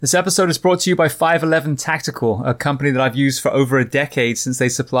This episode is brought to you by 511 Tactical, a company that I've used for over a decade since they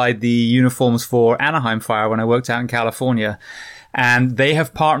supplied the uniforms for Anaheim Fire when I worked out in California. And they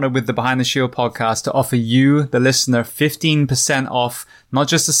have partnered with the Behind the Shield podcast to offer you, the listener, 15% off, not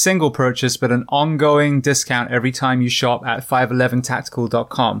just a single purchase, but an ongoing discount every time you shop at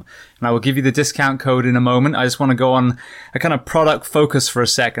 511tactical.com. And I will give you the discount code in a moment. I just want to go on a kind of product focus for a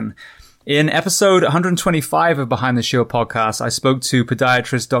second. In episode 125 of Behind the Shield podcast, I spoke to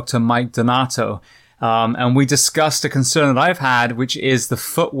podiatrist Dr. Mike Donato, and we discussed a concern that I've had, which is the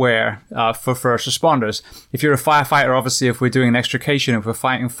footwear for first responders. If you're a firefighter, obviously, if we're doing an extrication, if we're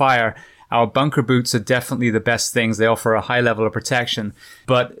fighting fire, our bunker boots are definitely the best things. They offer a high level of protection.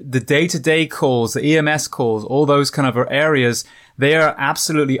 But the day-to-day calls, the EMS calls, all those kind of areas, they are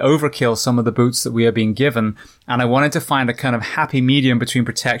absolutely overkill, some of the boots that we are being given. And I wanted to find a kind of happy medium between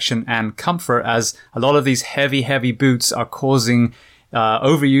protection and comfort, as a lot of these heavy boots are causing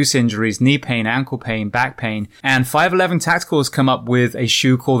overuse injuries, knee pain, ankle pain, back pain. And 511 Tactical has come up with a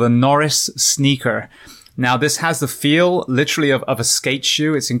shoe called the Norris Sneaker. Now, this has the feel literally of a skate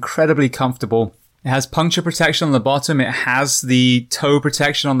shoe. It's incredibly comfortable. It has puncture protection on the bottom. It has the toe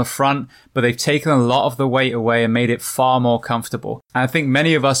protection on the front, but they've taken a lot of the weight away and made it far more comfortable. And I think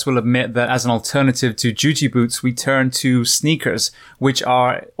many of us will admit that as an alternative to duty boots, we turn to sneakers, which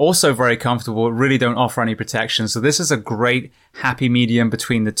are also very comfortable, really don't offer any protection. So this is a great happy medium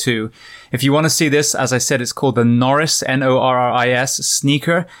between the two. If you want to see this, as I said, it's called the Norris, Norris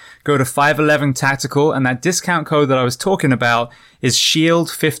sneaker. Go to 511 Tactical, and that discount code that I was talking about is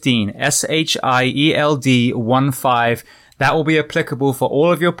SHIELD15, SHIELD15. That will be applicable for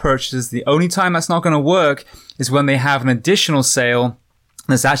all of your purchases. The only time that's not going to work is when they have an additional sale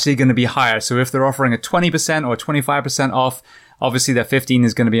that's actually going to be higher. So if they're offering a 20% or 25% off, obviously that 15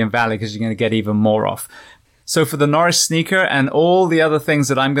 is going to be invalid because you're going to get even more off. So for the Norris sneaker and all the other things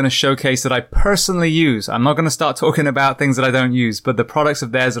that I'm going to showcase that I personally use, I'm not going to start talking about things that I don't use, but the products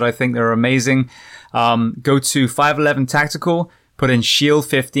of theirs that I think are amazing, go to 511 Tactical, put in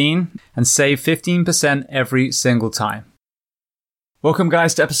SHIELD15, and save 15% every single time. Welcome,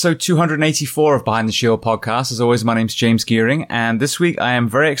 guys, to episode 284 of Behind the Shield podcast. As always, my name's James Gearing, and this week I am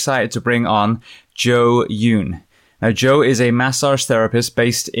very excited to bring on Joe Yoon. Now, Joe is a massage therapist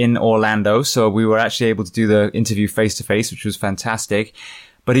based in Orlando, so we were actually able to do the interview face-to-face, which was fantastic.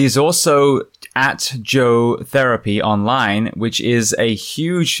 But he's also at Joe Therapy online, which is a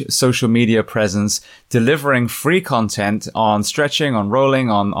huge social media presence, delivering free content on stretching, on rolling,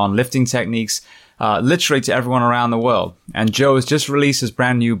 on lifting techniques, literally to everyone around the world. And Joe has just released his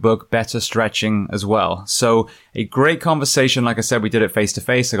brand new book, Better Stretching, as well. So a great conversation. Like I said, we did it face to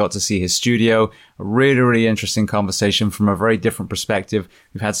face. I got to see his studio. A really interesting conversation from a very different perspective.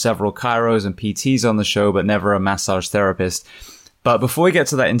 We've had several chiros and PTs on the show, but never a massage therapist. But before we get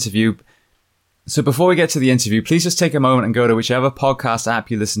to the interview, please just take a moment and go to whichever podcast app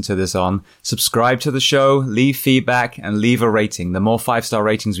you listen to this on, subscribe to the show, leave feedback, and leave a rating. The more 5-star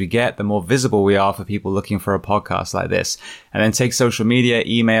ratings we get, the more visible we are for people looking for a podcast like this. And then take social media,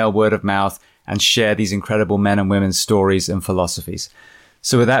 email, word of mouth, and share these incredible men and women's stories and philosophies.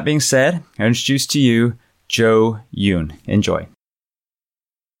 So with that being said, I introduce to you Joe Yoon. Enjoy.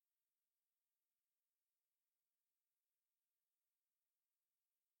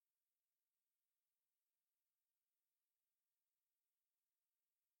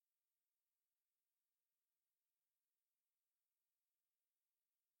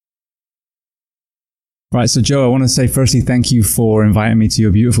 Right, so Joe, I want to say firstly, thank you for inviting me to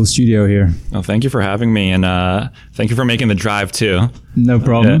your beautiful studio here. Oh, thank you for having me, and thank you for making the drive too. No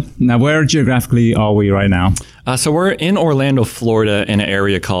problem. Yeah. Now, where geographically are we right now? So we're in Orlando, Florida, in an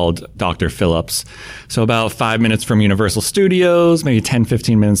area called Dr. Phillips. So about 5 minutes from Universal Studios, maybe 10,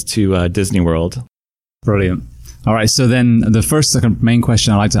 15 minutes to Disney World. Brilliant. All right, so then the first main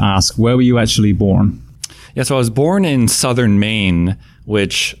question I'd like to ask, where were you actually born? Yeah, so I was born in southern Maine,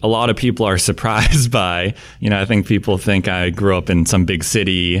 which a lot of people are surprised by. You know, I think people think I grew up in some big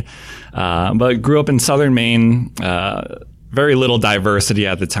city, but grew up in southern Maine. Very little diversity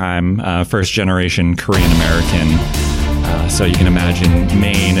at the time. First generation Korean American. So you can imagine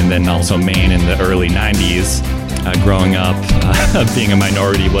Maine, and then also Maine in the early 90s. Growing up, being a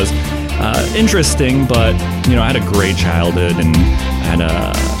minority was interesting, but you know, I had a great childhood and had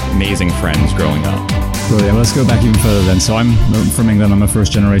amazing friends growing up. Brilliant. Let's go back even further then. So I'm from England. I'm a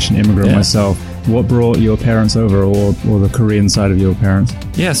first generation immigrant myself. What brought your parents over, or the Korean side of your parents?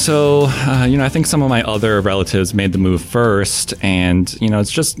 Yeah, so, I think some of my other relatives made the move first, and,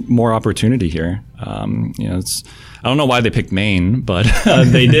 it's just more opportunity here. I don't know why they picked Maine, but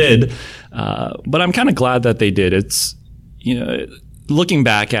they did. But I'm kind of glad that they did. It's, looking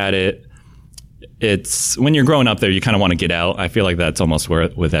back at it, it's when you're growing up there, you kind of want to get out. I feel like that's almost where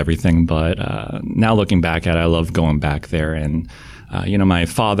with everything. But now looking back at it, I love going back there. And, my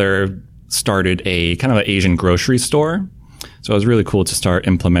father started a kind of an Asian grocery store. So it was really cool to start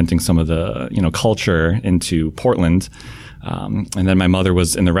implementing some of the, culture into Portland. And then my mother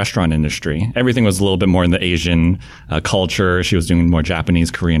was in the restaurant industry. Everything was a little bit more in the Asian culture. She was doing more Japanese,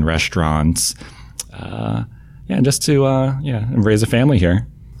 Korean restaurants. Just to raise a family here.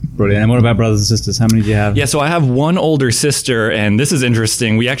 Brilliant. And what about brothers and sisters? How many do you have? Yeah, so I have one older sister, and this is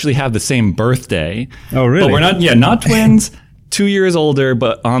interesting. We actually have the same birthday. Oh, really? But we're not twins. 2 years older,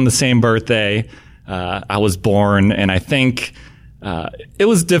 but on the same birthday. I was born, and I think it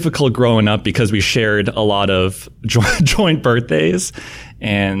was difficult growing up because we shared a lot of joint birthdays.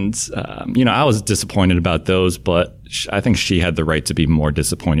 And, I was disappointed about those, but I think she had the right to be more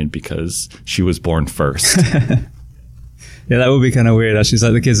disappointed because she was born first. Yeah, that would be kind of weird. She's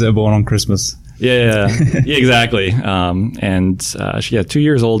like the kids that are born on Christmas. Yeah, exactly. She's 2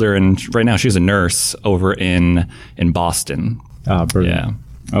 years older, and right now she's a nurse over in Boston. Ah, brilliant.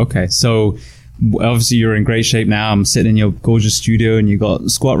 Yeah. Okay, so obviously you're in great shape now. I'm sitting in your gorgeous studio, and you got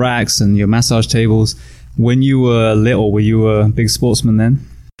squat racks and your massage tables. When you were little, were you a big sportsman then?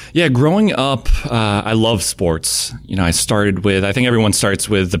 Yeah, growing up, I love sports. I started with, I think everyone starts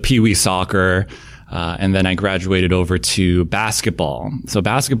with the Pee Wee soccer. And then I graduated over to basketball. So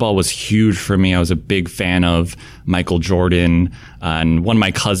basketball was huge for me. I was a big fan of Michael Jordan. And one of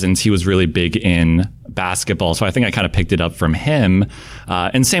my cousins, he was really big in basketball. So I think I kind of picked it up from him.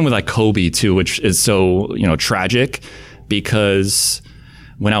 And same with like Kobe too, which is so, tragic because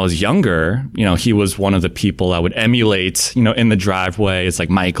when I was younger, he was one of the people I would emulate, in the driveway. It's like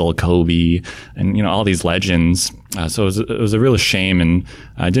Michael, Kobe, and, all these legends. So it was a real shame, and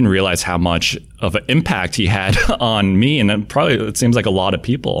I didn't realize how much of an impact he had on me, and it seems like a lot of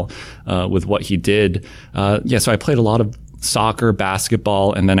people with what he did. So I played a lot of soccer,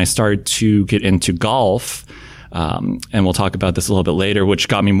 basketball, and then I started to get into golf. And we'll talk about this a little bit later, which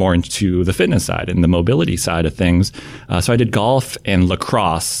got me more into the fitness side and the mobility side of things. So I did golf and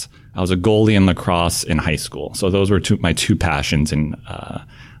lacrosse. I was a goalie in lacrosse in high school. So those were my two passions when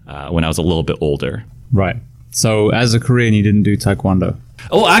I was a little bit older. Right. So as a Korean, you didn't do Taekwondo?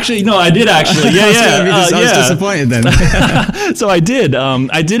 Oh, actually, no, I did actually. Yeah, I was disappointed then. So I did.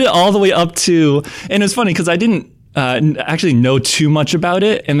 I did it all the way up to, and it's funny because I didn't actually know too much about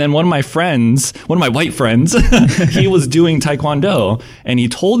it. And then one of my white friends, he was doing Taekwondo and he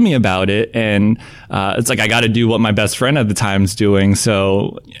told me about it. And it's like, I got to do what my best friend at the time's doing.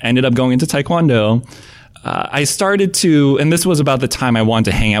 So I ended up going into Taekwondo. I started to, and this was about the time I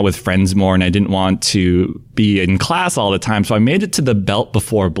wanted to hang out with friends more and I didn't want to be in class all the time. So I made it to the belt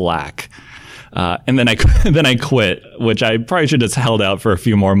before black. And then I quit, which I probably should have held out for a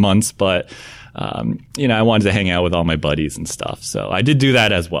few more months, but I wanted to hang out with all my buddies and stuff. So I did do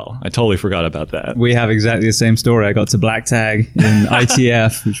that as well. I totally forgot about that. We have exactly the same story. I got to black tag in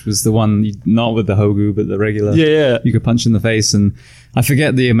ITF, which was the one, not with the Hogu, but the regular. Yeah. You could punch in the face. And I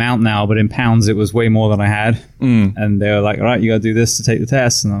forget the amount now, but in pounds, it was way more than I had. And they were like, all right, you got to do this to take the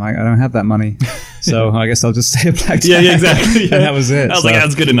test. And I'm like, I don't have that money. So I guess I'll just stay a black tag. Yeah, exactly. Yeah. And that was it. I was like,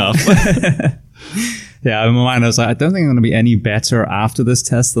 that's good enough. Yeah, in my mind, I was like, I don't think I'm going to be any better after this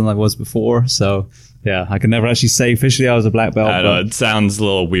test than I was before. So, yeah, I can never actually say officially I was a black belt. I know, it sounds a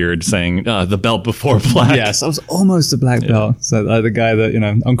little weird saying the belt before black. Yes, I was almost a black belt. So the guy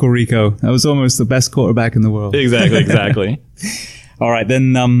that, Uncle Rico, I was almost the best quarterback in the world. Exactly. All right,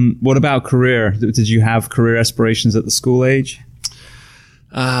 then what about career? Did you have career aspirations at the school age?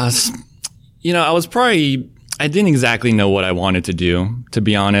 I didn't exactly know what I wanted to do, to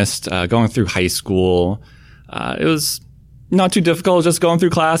be honest. Going through high school, it was not too difficult, just going through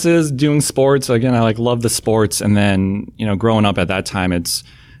classes, doing sports. Again, I love the sports. And then, growing up at that time, it's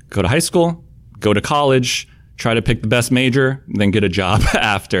go to high school, go to college, try to pick the best major, then get a job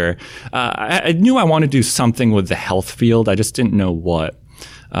after. I knew I wanted to do something with the health field. I just didn't know what.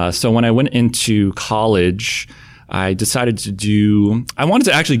 So when I went into college, I decided I wanted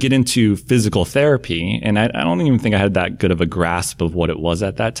to actually get into physical therapy, and I don't even think I had that good of a grasp of what it was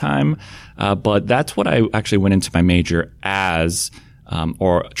at that time. But that's what I actually went into my major as,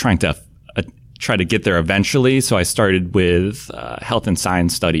 or trying to try to get there eventually. So I started with health and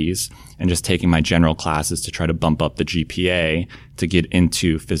science studies and just taking my general classes to try to bump up the GPA to get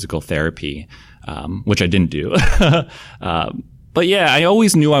into physical therapy, which I didn't do. But yeah, I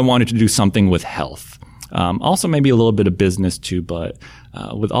always knew I wanted to do something with health. Also maybe a little bit of business too, but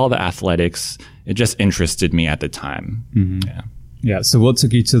with all the athletics, it just interested me at the time. Mm-hmm. Yeah. So what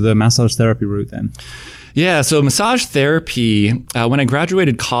took you to the massage therapy route then? Yeah, so massage therapy, when I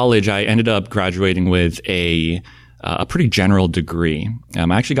graduated college, I ended up graduating with a pretty general degree. I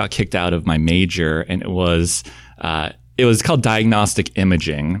actually got kicked out of my major, and it was called diagnostic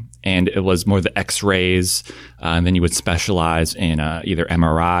imaging, and it was more the X-rays, and then you would specialize in either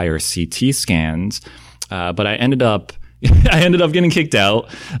MRI or CT scans. But I ended up getting kicked out,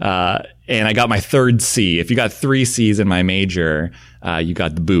 and I got my third C. If you got 3 C's in my major, you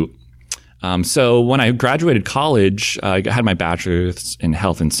got the boot. So when I graduated college, I had my bachelor's in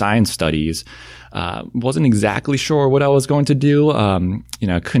health and science studies. Wasn't exactly sure what I was going to do.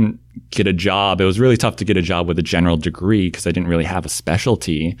 I couldn't get a job. It was really tough to get a job with a general degree because I didn't really have a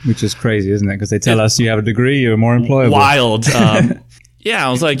specialty. Which is crazy, isn't it? Because they tell us you have a degree, you're more employable. Wild. Yeah,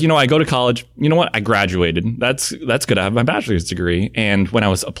 I was like, I go to college. You know what? I graduated. That's good. I have my bachelor's degree. And when I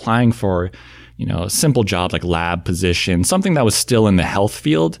was applying for, a simple job like lab position, something that was still in the health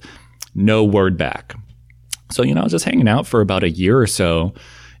field, no word back. So, I was just hanging out for about a year or so.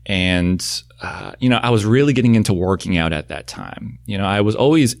 And, I was really getting into working out at that time. I was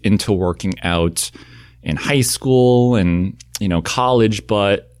always into working out in high school and, college,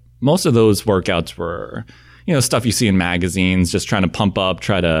 but most of those workouts were, stuff you see in magazines, just trying to pump up,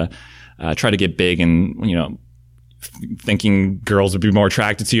 try to get big and, thinking girls would be more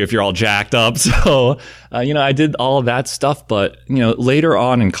attracted to you if you're all jacked up. So, I did all of that stuff. But, later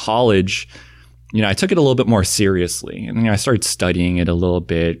on in college, I took it a little bit more seriously. And I started studying it a little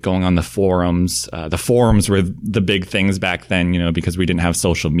bit, going on the forums. The forums were the big things back then, because we didn't have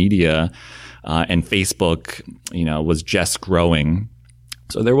social media. And Facebook, was just growing.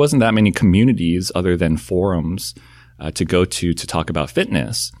 So there wasn't that many communities other than forums to go to talk about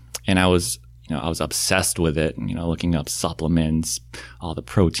fitness. And I was obsessed with it, looking up supplements, all the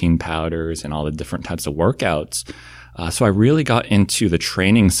protein powders and all the different types of workouts. So I really got into the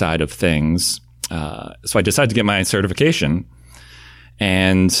training side of things. So I decided to get my certification.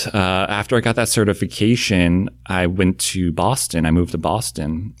 And after I got that certification, I went to Boston. I moved to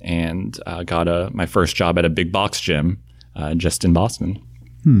Boston and got my first job at a big box gym just in Boston.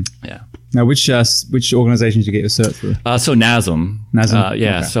 Yeah. Now, which organization did you get your cert through? So NASM. NASM?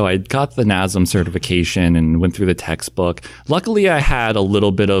 Yeah. Okay. So I got the NASM certification and went through the textbook. Luckily, I had a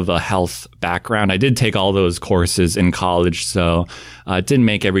little bit of a health background. I did take all those courses in college, so it did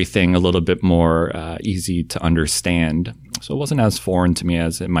make everything a little bit more easy to understand. So it wasn't as foreign to me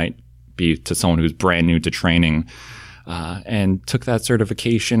as it might be to someone who's brand new to training. And took that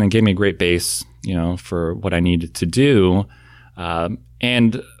certification and gave me a great base, for what I needed to do.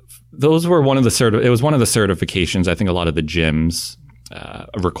 And those were one of the it was one of the certifications I think a lot of the gyms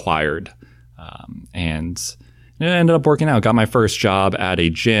required. And it ended up working out. Got my first job at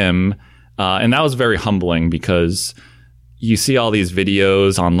a gym. And that was very humbling because you see all these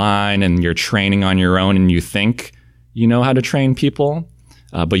videos online and you're training on your own and you think you know how to train people,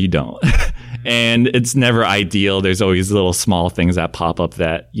 but you don't. And it's never ideal. There's always little small things that pop up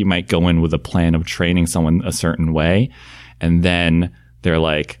that you might go in with a plan of training someone a certain way. And then they're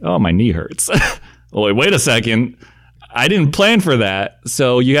like, oh, my knee hurts. Well, wait a second. I didn't plan for that.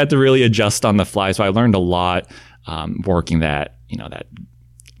 So you had to really adjust on the fly. So I learned a lot working that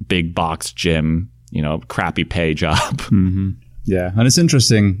big box gym, crappy pay job. Mm-hmm. Yeah. And it's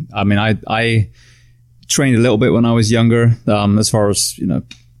interesting. I mean, I trained a little bit when I was younger, as far as,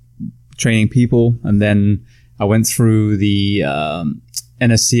 training people. And then I went through the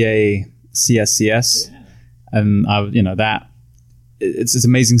NSCA CSCS. Yeah. And it's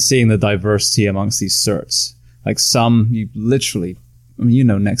amazing seeing the diversity amongst these certs. Like some you literally,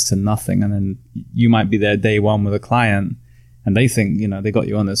 next to nothing. And then you might be there day one with a client and they think, they got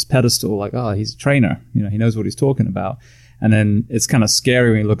you on this pedestal like, oh, he's a trainer. He knows what he's talking about. And then it's kind of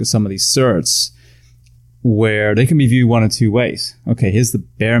scary when you look at some of these certs where they can be viewed one of two ways. Okay, here's the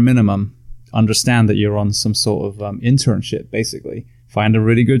bare minimum. Understand that you're on some sort of internship, basically. Find a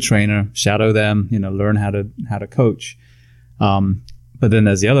really good trainer, shadow them, learn how to coach. But then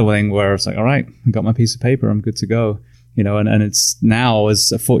there's the other thing where it's like, all right, I got my piece of paper, I'm good to go. And it's now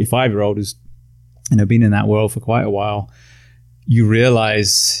as a 45-year-old who's, been in that world for quite a while, you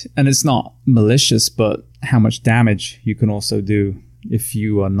realize, and it's not malicious, but how much damage you can also do if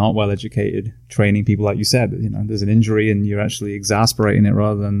you are not well educated, training people, like you said, there's an injury and you're actually exasperating it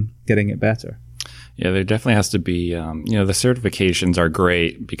rather than getting it better. Yeah, there definitely has to be, the certifications are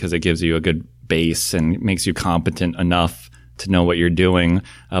great because it gives you a good base and makes you competent enough to know what you're doing.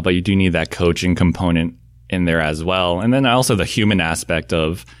 But you do need that coaching component in there as well. And then also the human aspect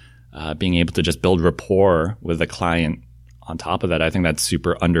of being able to just build rapport with a client on top of that. I think that's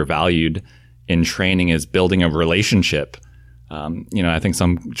super undervalued in training, is building a relationship I think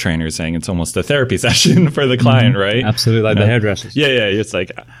some trainers saying it's almost a therapy session for the client, right? Absolutely, like the hairdressers. Yeah. It's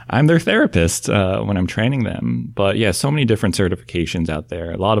like I'm their therapist when I'm training them. But yeah, so many different certifications out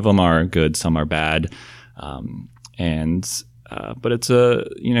there. A lot of them are good, some are bad, but it's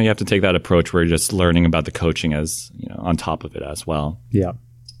you have to take that approach where you're just learning about the coaching as on top of it as well. Yeah.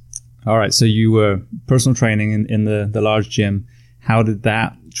 All right. So you were personal training in the large gym. How did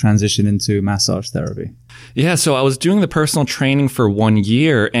that transition into massage therapy? Yeah, so I was doing the personal training for 1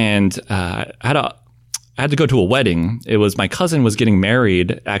 year, and I had to go to a wedding. It was my cousin was getting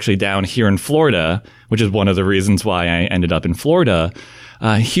married actually down here in Florida, which is one of the reasons why I ended up in Florida.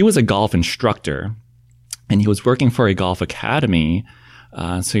 He was a golf instructor, and he was working for a golf academy.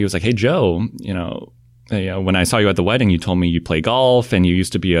 So he was like, "Hey, Joe, when I saw you at the wedding, you told me you play golf and you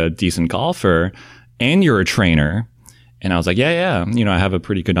used to be a decent golfer, and you're a trainer." And I was like, yeah, I have a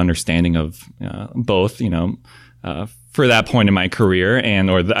pretty good understanding of both, for that point in my career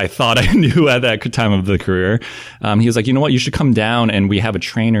I thought I knew at that time of the career. He was like, you know what, you should come down and we have a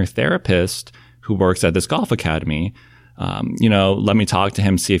trainer therapist who works at this golf academy. Let me talk to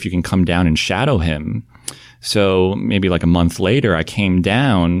him, see if you can come down and shadow him. So maybe like a month later, I came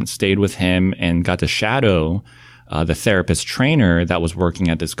down, stayed with him and got to shadow the therapist trainer that was working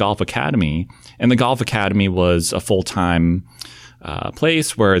at this golf academy. And the golf academy was a full-time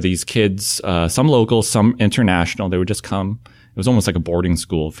place where these kids, some local, some international, they would just come. It was almost like a boarding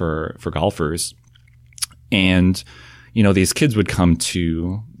school for golfers. And, these kids would come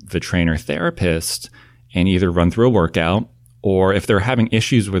to the trainer therapist and either run through a workout, or if they're having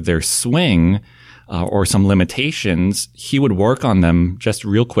issues with their swing or some limitations, he would work on them just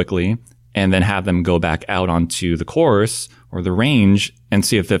real quickly and then have them go back out onto the course or the range and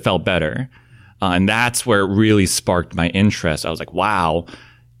see if it felt better. And that's where it really sparked my interest. I was like, wow,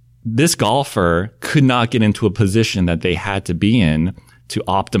 this golfer could not get into a position that they had to be in to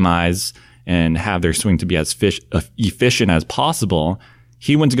optimize and have their swing to be as efficient as possible.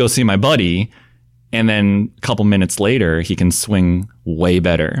 He went to go see my buddy, and then a couple minutes later, he can swing way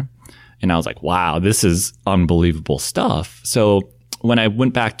better. And I was like, wow, this is unbelievable stuff. So when I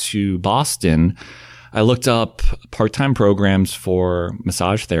went back to Boston, I looked up part-time programs for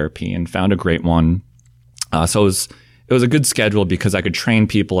massage therapy and found a great one. So it was a good schedule because I could train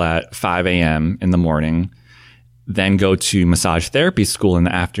people at 5 a.m. in the morning, then go to massage therapy school in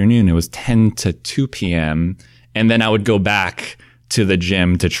the afternoon. It was 10 to 2 p.m. And then I would go back to the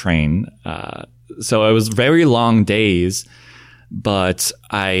gym to train. So it was very long days, but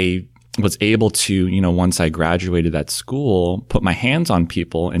I was able to, once I graduated that school, put my hands on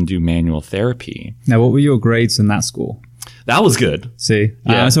people and do manual therapy. Now, what were your grades in that school? That was good. See,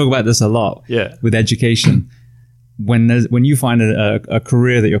 I talk about this a lot with education. When you find a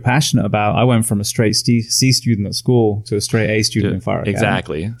career that you're passionate about, I went from a straight C student at school to a straight A student in Fire Academy.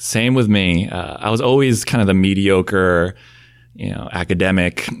 Exactly. Same with me. I was always kind of the mediocre,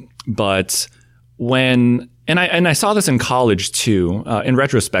 academic, but and I saw this in college too. In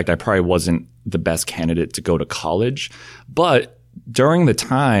retrospect, I probably wasn't the best candidate to go to college, but during the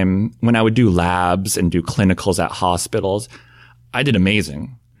time when I would do labs and do clinicals at hospitals, I did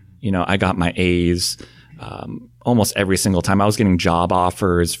amazing. I got my A's almost every single time. I was getting job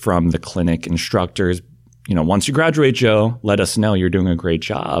offers from the clinic instructors. Once you graduate, Joe, let us know, you're doing a great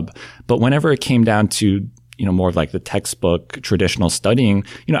job. But whenever it came down to more of like the textbook traditional studying,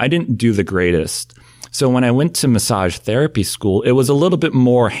 I didn't do the greatest. So when I went to massage therapy school, it was a little bit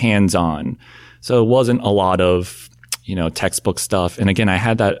more hands-on. So it wasn't a lot of, textbook stuff. And again, I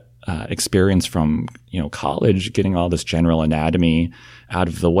had that experience from, college, getting all this general anatomy out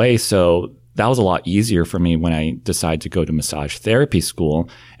of the way. So that was a lot easier for me when I decided to go to massage therapy school.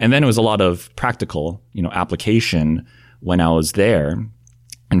 And then it was a lot of practical, application when I was there.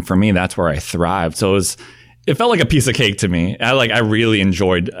 And for me, that's where I thrived. So it felt like a piece of cake to me. I really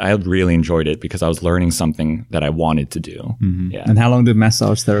enjoyed it because I was learning something that I wanted to do. Mm-hmm. Yeah. And how long did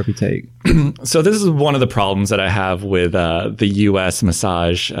massage therapy take? So this is one of the problems that I have with the U.S.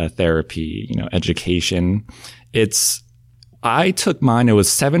 massage therapy, education. I took mine, it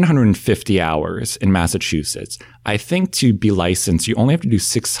was 750 hours in Massachusetts. I think to be licensed, you only have to do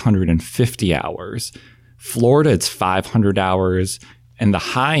 650 hours. Florida, it's 500 hours. And the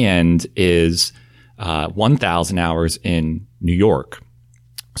high end is 1,000 hours in New York.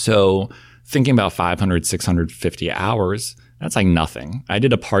 So thinking about 500, 650 hours, that's like nothing. I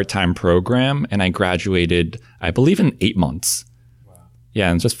did a part-time program and I graduated, I believe, in 8 months. Wow. Yeah,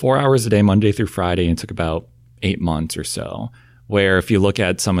 and just 4 hours a day, Monday through Friday, and it took about 8 months or so. Where if you look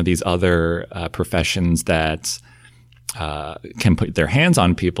at some of these other professions that can put their hands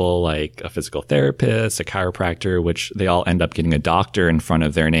on people, like a physical therapist, a chiropractor, which they all end up getting a doctor in front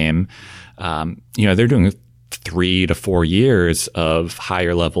of their name. They're doing 3 to 4 years of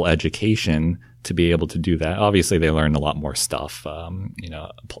higher level education to be able to do that. Obviously, they learn a lot more stuff,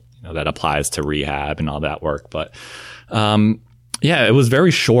 that applies to rehab and all that work. But it was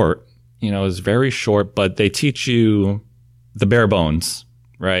very short. It was very short, but they teach you the bare bones,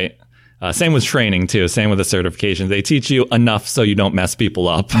 right? Same with training too. Same with the certifications. They teach you enough so you don't mess people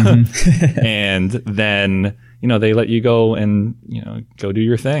up, and then they let you go and go do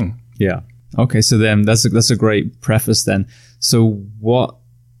your thing. Yeah. Okay. So then that's a great preface then. So what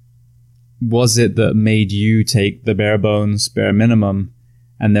was it that made you take the bare bones, bare minimum,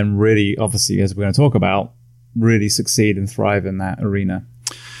 and then really, obviously, as we're going to talk about, really succeed and thrive in that arena?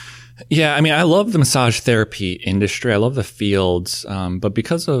 Yeah, I mean, I love the massage therapy industry. I love the fields, but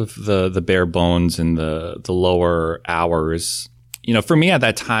because of the bare bones and the lower hours, for me at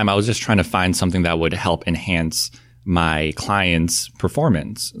that time, I was just trying to find something that would help enhance my clients'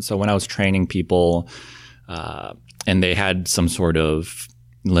 performance. So when I was training people, and they had some sort of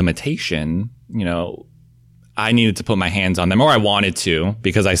limitation, I needed to put my hands on them, or I wanted to,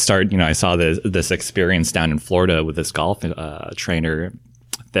 because I saw this experience down in Florida with this golf trainer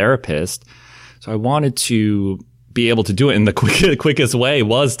therapist. So I wanted to be able to do it. And the quickest way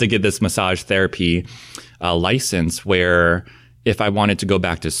was to get this massage therapy license, where if I wanted to go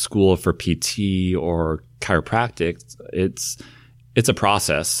back to school for PT or chiropractic, it's a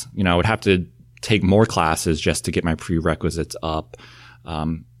process. I would have to take more classes just to get my prerequisites up.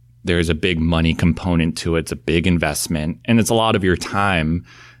 There's a big money component to it. It's a big investment, and it's a lot of your time.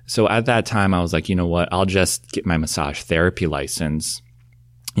 So at that time, I was like, you know what? I'll just get my massage therapy license.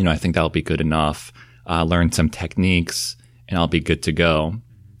 I think that'll be good enough. Learn some techniques, and I'll be good to go.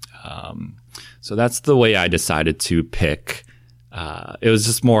 So that's the way I decided to pick. It was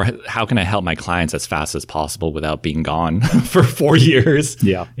just more, how can I help my clients as fast as possible without being gone for 4 years?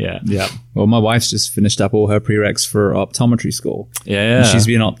 Yeah. Well, my wife's just finished up all her prereqs for optometry school. Yeah. And she's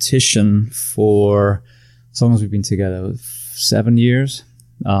been an optician for as long as we've been together, 7 years.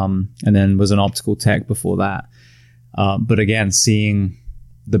 And then was an optical tech before that. But again, seeing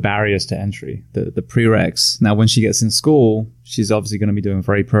the barriers to entry, the prereqs. Now, when she gets in school, she's obviously going to be doing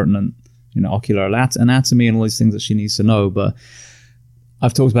very pertinent, ocular anatomy and all these things that she needs to know. But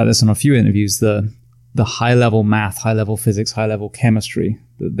I've talked about this on a few interviews, the high-level math, high-level physics, high-level chemistry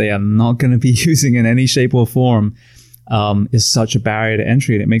that they are not going to be using in any shape or form is such a barrier to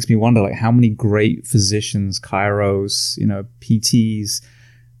entry. And it makes me wonder, like, how many great physicians, chiros, PTs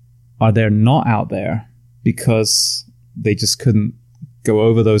are there not out there because they just couldn't go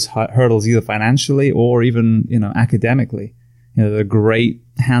over those hurdles either financially or even, academically. They're great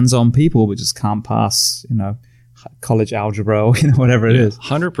hands-on people, but just can't pass, college algebra or, whatever it is.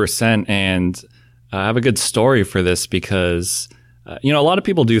 100%. And I have a good story for this because, a lot of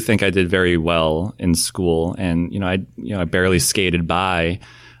people do think I did very well in school, and, I barely skated by.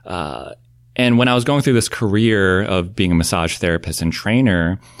 And when I was going through this career of being a massage therapist and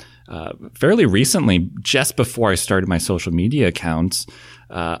trainer, fairly recently, just before I started my social media accounts,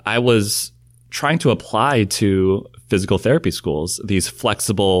 I was trying to apply to physical therapy schools, these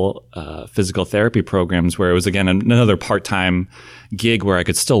flexible physical therapy programs where it was, again, another part-time gig where I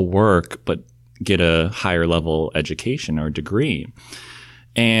could still work but get a higher level education or degree.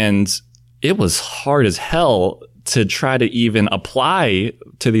 And it was hard as hell to try to even apply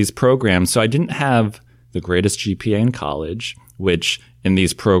to these programs. So I didn't have the greatest GPA in college, which in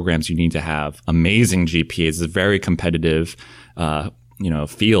these programs you need to have amazing GPAs. It's a very competitive,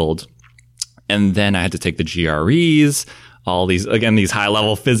 field. And then I had to take the GREs, all these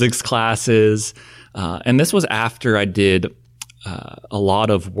high-level physics classes. And this was after I did a lot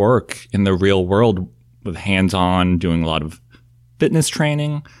of work in the real world with hands-on, doing a lot of fitness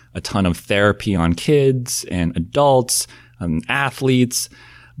training, a ton of therapy on kids and adults and athletes.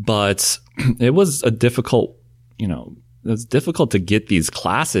 But it was difficult to get these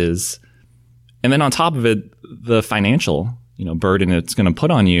classes. And then on top of it, the financial, burden it's going to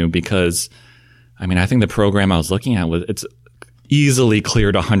put on you, because I think the program I was looking at it's easily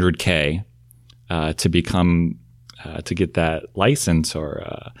cleared $100K to become to get that license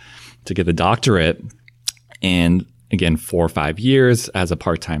or to get the doctorate. And again, 4 or 5 years as a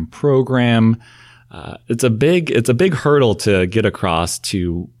part-time program. It's a big hurdle to get across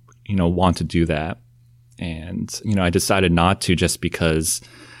to want to do that. And I decided not to, just because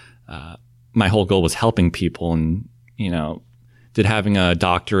my whole goal was helping people, and did having a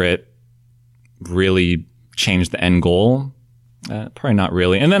doctorate really change the end goal? Probably not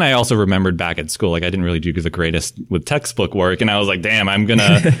really. And then I also remembered back at school, like I didn't really do the greatest with textbook work. And I was like, damn, I'm going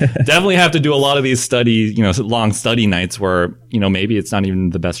to definitely have to do a lot of these study, long study nights where, maybe it's not even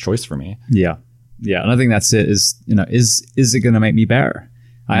the best choice for me. Yeah. Yeah. And I think that's it is it going to make me better?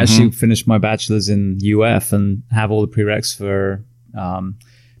 I actually finished my bachelor's in UF and have all the prereqs for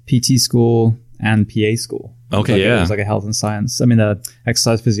PT school and PA school. Okay. It was like a health and science. A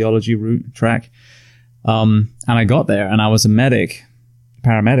exercise physiology route track. And I got there and I was a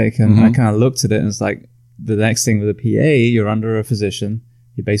paramedic, and I kind of looked at it and it's like the next thing with a PA, you're under a physician,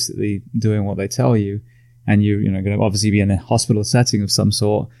 you're basically doing what they tell you, and you're going to obviously be in a hospital setting of some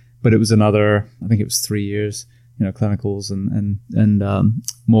sort, but it was another, I think it was 3 years, clinicals and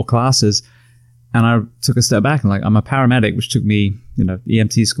more classes. And I took a step back and I'm a paramedic, which took me,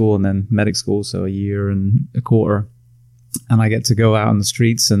 EMT school and then medic school. So a year and a quarter. And I get to go out on the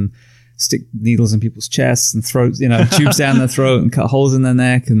streets and stick needles in people's chests and throats, tubes down their throat and cut holes in their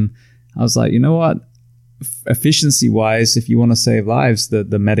neck. And I was like, you know what? Efficiency wise, if you want to save lives,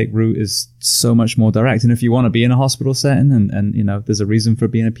 the medic route is so much more direct. And if you want to be in a hospital setting and there's a reason for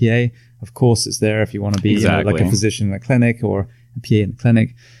being a PA, of course it's there if you want to be like a physician in a clinic or a PA in a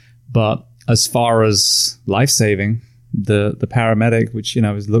clinic. But as far as life saving, the paramedic, which,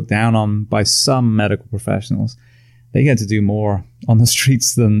 is looked down on by some medical professionals, they get to do more on the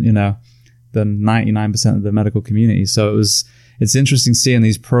streets than 99% of the medical community. So it's interesting seeing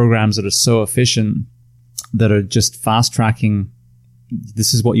these programs that are so efficient, that are just fast tracking.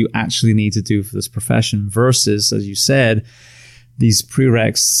 This is what you actually need to do for this profession versus, as you said, these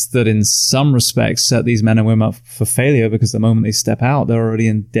prereqs that in some respects set these men and women up for failure, because the moment they step out, they're already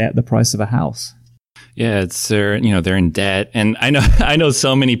in debt, the price of a house. Yeah, they're in debt. And I know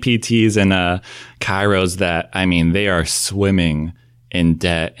so many PTs and chiros that, they are swimming in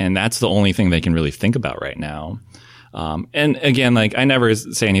debt. And that's the only thing they can really think about right now. And again, I never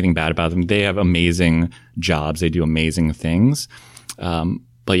say anything bad about them. They have amazing jobs. They do amazing things.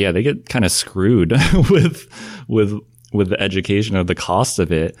 But yeah, they get kind of screwed with the education or the cost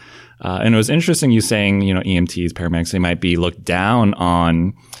of it. And it was interesting you saying, EMTs, paramedics, they might be looked down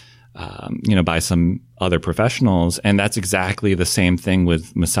on, by some other professionals. And that's exactly the same thing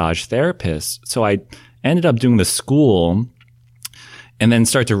with massage therapists. So I ended up doing the school and then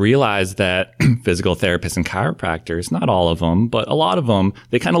start to realize that physical therapists and chiropractors, not all of them, but a lot of them,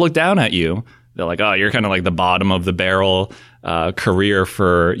 they kind of look down at you. They're like, oh, you're kind of like the bottom of the barrel career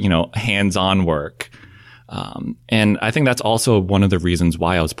for, hands-on work. And I think that's also one of the reasons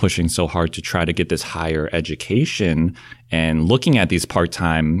why I was pushing so hard to try to get this higher education and looking at these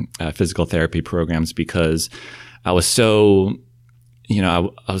part-time physical therapy programs, because I was so, I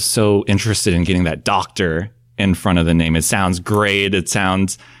was so interested in getting that doctor in front of the name. It sounds great. It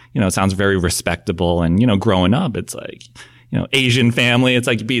sounds very respectable. And, growing up, it's like, Asian family, it's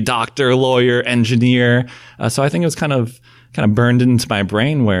like be a doctor, lawyer, engineer. So I think it was kind of burned into my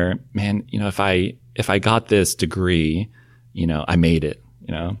brain where, man, if I got this degree, I made it,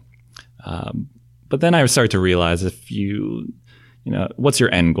 but then I started to realize what's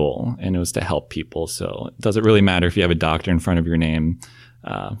your end goal? And it was to help people. So does it really matter if you have a doctor in front of your name?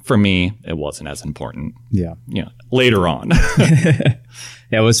 For me, it wasn't as important. Yeah. Later on.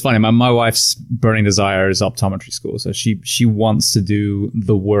 Yeah, it was funny. My wife's burning desire is optometry school. So she wants to do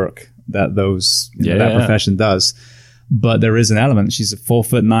the work that that profession does. But there is an element. She's a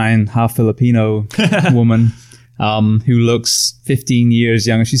 4'9", half Filipino woman who looks 15 years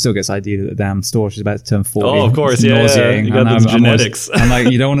younger. She still gets ID'd at the damn store. She's about to turn 40. Oh, of course. It's nauseating. You got those genetics. I'm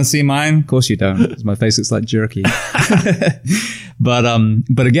like, you don't want to see mine? Of course you don't. My face looks like jerky. But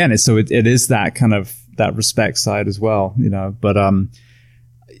again, it is that kind of that respect side as well, But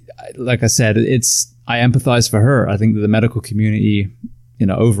like I said, I empathize for her. I think that the medical community,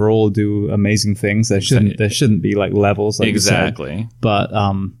 overall do amazing things. There shouldn't be like levels. Like exactly. You said. But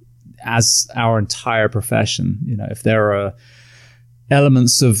as our entire profession, if there are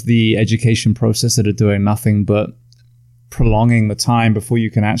elements of the education process that are doing nothing but prolonging the time before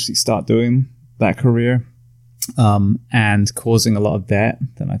you can actually start doing that career, and causing a lot of debt,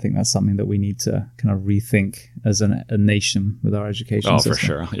 then I think that's something that we need to kind of rethink as a nation with our education system. For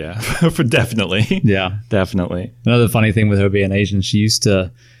sure. Yeah. Definitely. Yeah. Definitely. Another funny thing with her being Asian,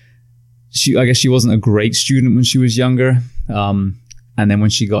 I guess she wasn't a great student when she was younger. And then when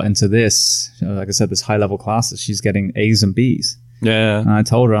she got into this, like I said, this high level classes, she's getting A's and B's. Yeah. And I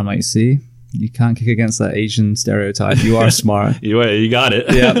told her, I'm like, see, you can't kick against that Asian stereotype. You are smart. You got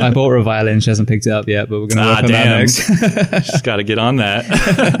it. Yeah, I bought her a violin. She hasn't picked it up yet, but we're going to work on that next. She's got to get on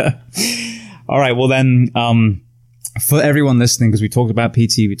that. All right. Well, then, for everyone listening, because we talked about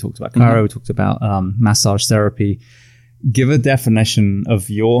PT, we talked about chiro, we talked about massage therapy. give a definition of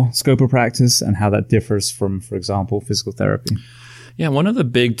your scope of practice and how that differs from, for example, physical therapy. Yeah, one of the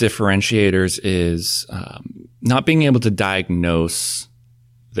big differentiators is not being able to diagnose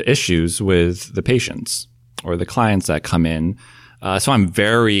the issues with the patients or the clients that come in. So I'm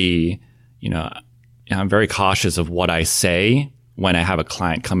very cautious of what I say when I have a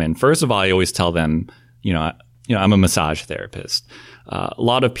client come in. First of all, I always tell them, I'm a massage therapist. A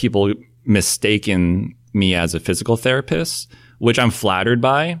lot of people mistaken me as a physical therapist, which I'm flattered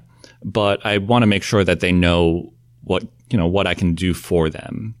by, but I want to make sure that they know what I can do for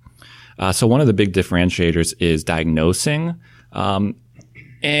them. So one of the big differentiators is diagnosing.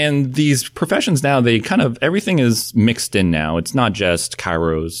 And these professions now, everything is mixed in now. It's not just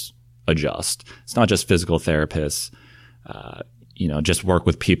chiros adjust. It's not just physical therapists, just work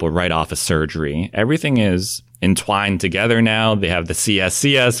with people right off of surgery. Everything is entwined together now. They have the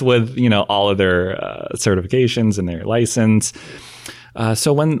CSCS with, all of their certifications and their license.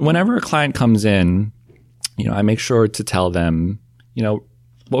 So whenever a client comes in, I make sure to tell them,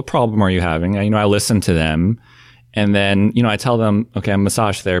 what problem are you having? I listen to them. And then, I tell them, okay, I'm a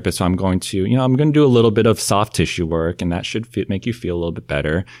massage therapist, so I'm going to do a little bit of soft tissue work, and that should make you feel a little bit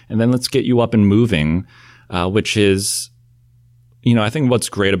better. And then let's get you up and moving, which is, I think what's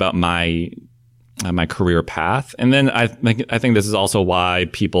great about my career path. And then I think this is also why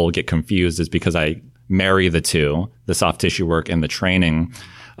people get confused, is because I marry the two, the soft tissue work and the training.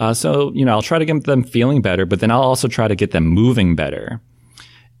 So I'll try to get them feeling better, but then I'll also try to get them moving better.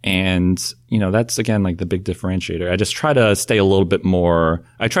 And, that's again, like the big differentiator. I just try to stay a little bit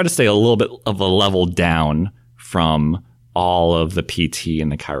of a level down from all of the PT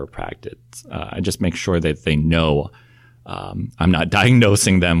and the chiropractic. I just make sure that they know, I'm not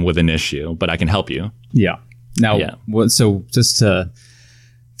diagnosing them with an issue, but I can help you. Yeah. Now, so just to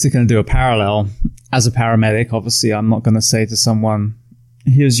kind of do a parallel, as a paramedic, obviously, I'm not going to say to someone,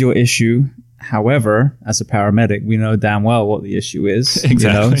 here's your issue. However, as a paramedic, we know damn well what the issue is.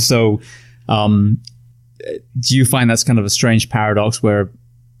 Exactly. So, do you find that's kind of a strange paradox where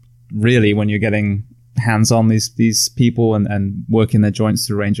really when you're getting hands on these people and working their joints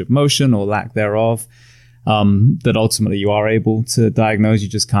through range of motion or lack thereof, that ultimately you are able to diagnose, you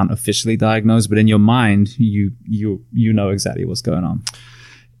just can't officially diagnose, but in your mind, you know exactly what's going on.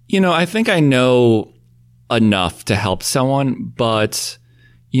 I think I know enough to help someone, but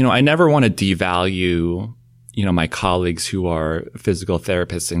I never want to devalue, my colleagues who are physical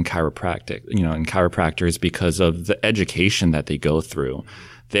therapists and chiropractors because of the education that they go through.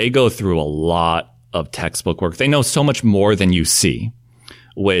 They go through a lot of textbook work. They know so much more than you see,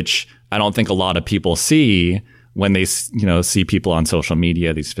 which I don't think a lot of people see when they, see people on social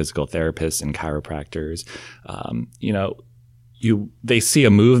media, these physical therapists and chiropractors. They see a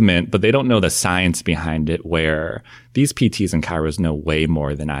movement, but they don't know the science behind it, where these PTs and chiros know way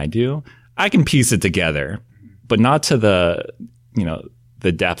more than I do. I can piece it together, but not to the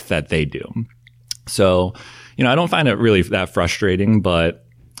depth that they do. So, I don't find it really that frustrating, but,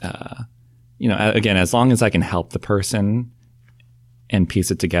 again, as long as I can help the person and piece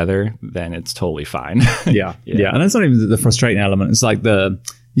it together, then it's totally fine. Yeah. And that's not even the frustrating element. It's like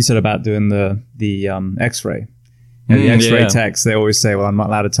you said about doing the X-ray. The X-ray techs, they always say, well, I'm not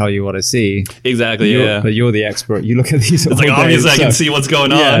allowed to tell you what I see. Exactly, But you're the expert. You look at these. It's like, obviously, I can see what's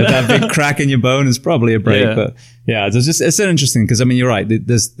going on. Yeah, that big crack in your bone is probably a break. Yeah. But it's so interesting because, you're right.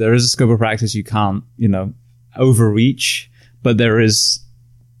 There is a scope of practice you can't, overreach, but there is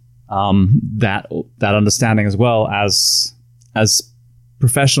that understanding as well as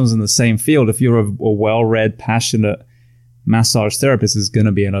professionals in the same field. If you're a well-read, passionate massage therapist, there's going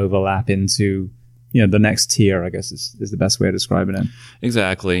to be an overlap into the next tier, I guess is the best way of describing it.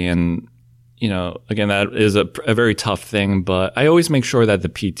 Exactly. And, again, that is a very tough thing, but I always make sure that the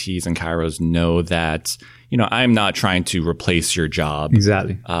PTs and chiros know that, I'm not trying to replace your job.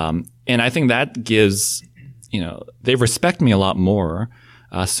 Exactly. And I think that gives, they respect me a lot more.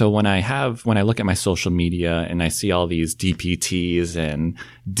 So when I look at my social media and I see all these DPTs and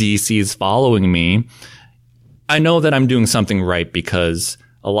DCs following me, I know that I'm doing something right, because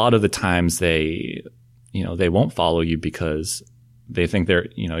a lot of the times they won't follow you because they think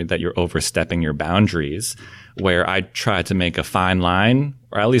that you're overstepping your boundaries, where I try to make a fine line,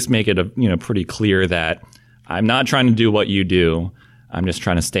 or at least make it pretty clear that I'm not trying to do what you do. I'm just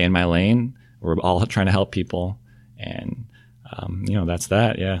trying to stay in my lane. We're all trying to help people. And, that's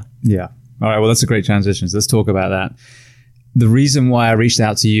that. Yeah. Yeah. All right. Well, that's a great transition. So let's talk about that. The reason why I reached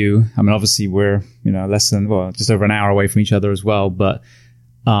out to you, obviously we're, just over an hour away from each other as well, but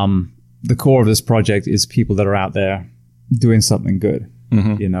the core of this project is people that are out there doing something good,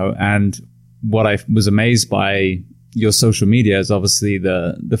 and what I was amazed by your social media is obviously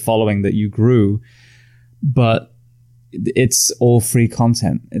the following that you grew, but it's all free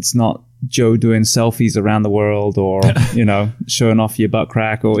content. It's not Joe doing selfies around the world or, showing off your butt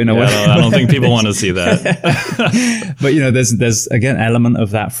crack or, I don't think people want to see that. But, there's again, element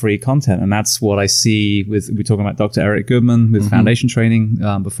of that free content. And that's what I see we're talking about Dr. Eric Goodman with foundation training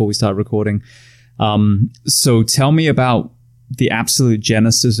before we start recording. So tell me about the absolute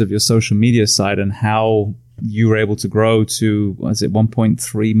genesis of your social media side and how you were able to grow to, what is it,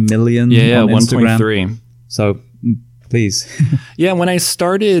 1.3 million on Instagram? 1.3. So please. Yeah, when I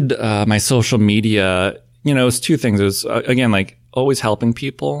started my social media, it was two things. It was, again, like always helping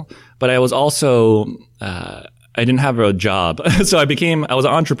people, but I was also, I didn't have a job. So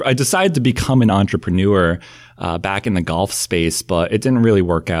I decided to become an entrepreneur back in the golf space, but it didn't really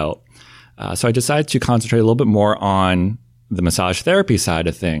work out. So I decided to concentrate a little bit more on the massage therapy side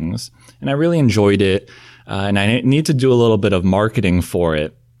of things. And I really enjoyed it. And I need to do a little bit of marketing for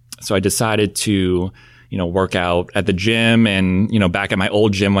it. So I decided to, work out at the gym and, back at my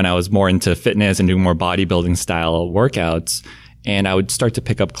old gym when I was more into fitness and doing more bodybuilding style workouts. And I would start to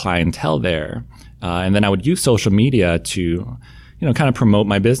pick up clientele there. And then I would use social media to, kind of promote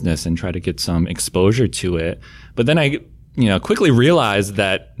my business and try to get some exposure to it. But then I quickly realized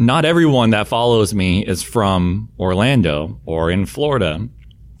that not everyone that follows me is from Orlando or in Florida.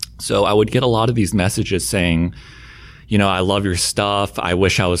 So I would get a lot of these messages saying, I love your stuff. I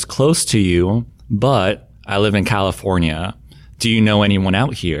wish I was close to you, but I live in California. Do you know anyone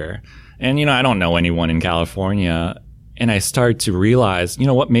out here? And, I don't know anyone in California. And I started to realize,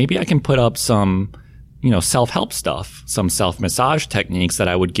 maybe I can put up some, self-help stuff, some self-massage techniques that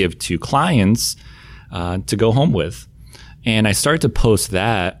I would give to clients to go home with. And I started to post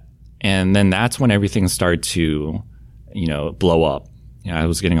that. And then that's when everything started to, blow up. I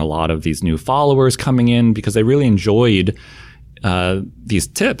was getting a lot of these new followers coming in because they really enjoyed these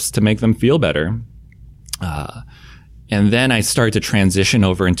tips to make them feel better. And then I started to transition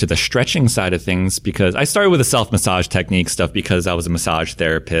over into the stretching side of things because I started with the self-massage technique stuff because I was a massage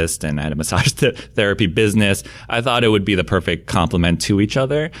therapist and I had a massage therapy business. I thought it would be the perfect complement to each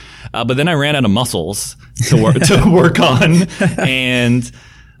other. But then I ran out of muscles to work on. And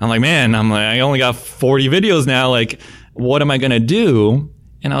I'm like, I only got 40 videos now. Like, what am I going to do?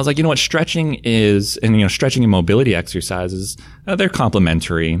 And I was like, what stretching is, and stretching and mobility exercises, they're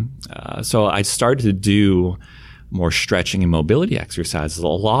complementary. So I started to do more stretching and mobility exercises. A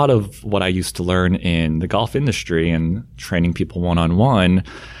lot of what I used to learn in the golf industry and training people one-on-one.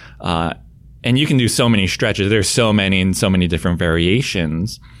 And you can do so many stretches. There's so many and so many different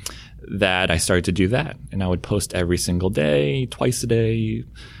variations that I started to do that. And I would post every single day, twice a day.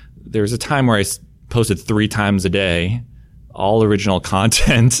 There was a time where I posted 3 times a day, all original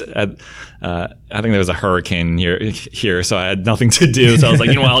content. I think there was a hurricane here, so I had nothing to do. So I was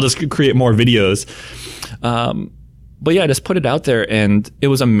like, I'll just create more videos. But yeah, I just put it out there, and it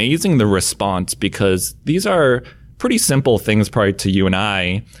was amazing, the response, because these are pretty simple things probably to you and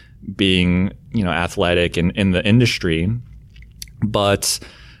I being, athletic and in the industry. But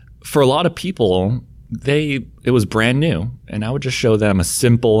for a lot of people, it was brand new. And I would just show them a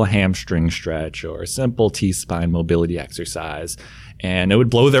simple hamstring stretch or a simple T-spine mobility exercise. And it would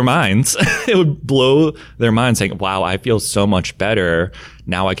blow their minds. It would blow their minds saying, wow, I feel so much better.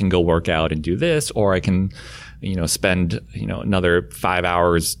 Now I can go work out and do this, or I can, spend, another 5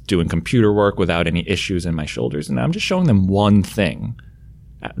 hours doing computer work without any issues in my shoulders. And I'm just showing them one thing,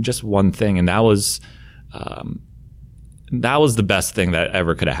 just one thing. And that was the best thing that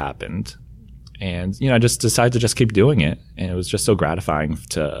ever could have happened. And, I just decided to just keep doing it. And it was just so gratifying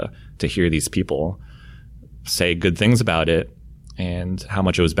to hear these people say good things about it and how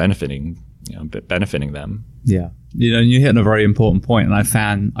much it was benefiting them. Yeah. You hit on a very important point. And I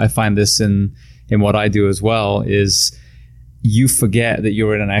find this in what I do as well is you forget that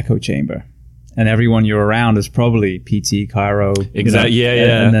you're in an echo chamber. And everyone you're around is probably PT, chiro. Exactly.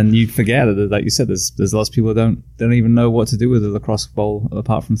 Yeah. And then you forget that, like you said, there's lots of people who don't even know what to do with a lacrosse ball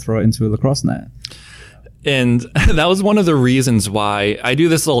apart from throw it into a lacrosse net. And that was one of the reasons why I do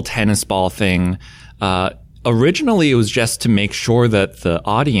this little tennis ball thing. Originally, it was just to make sure that the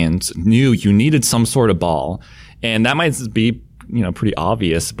audience knew you needed some sort of ball. And that might be, pretty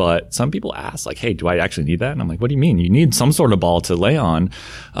obvious, but some people ask like, hey, do I actually need that? And I'm like, what do you mean? You need some sort of ball to lay on.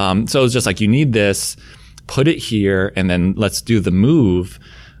 So it's just like, you need this, put it here, and then let's do the move.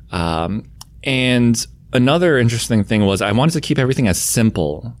 And another interesting thing was I wanted to keep everything as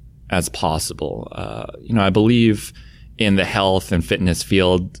simple as possible. I believe in the health and fitness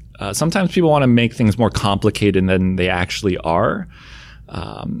field, sometimes people want to make things more complicated than they actually are.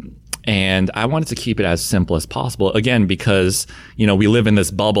 And I wanted to keep it as simple as possible. Again, because, you know, we live in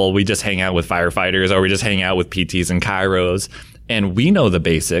this bubble. We just hang out with firefighters, or we just hang out with PTs and chiros. And we know the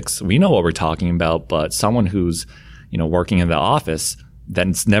basics. We know what we're talking about. But someone who's, you know, working in the office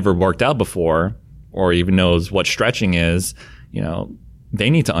that's never worked out before, or even knows what stretching is, you know, they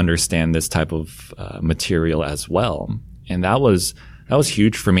need to understand this type of material as well. And that was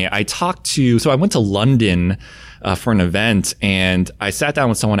huge for me. So I went to London for an event, and I sat down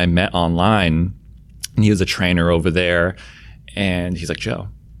with someone I met online, and he was a trainer over there. And he's like, Joe,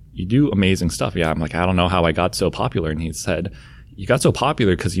 you do amazing stuff. Yeah. I'm like, I don't know how I got so popular. And he said, you got so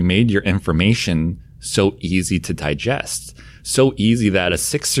popular because you made your information so easy to digest, so easy that a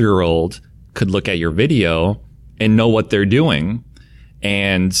 6-year-old could look at your video and know what they're doing.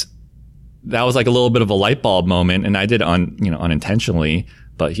 And that was like a little bit of a light bulb moment. And I did unintentionally,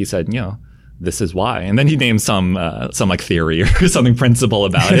 but he said, you know, this is why. And then he named some like theory or something principle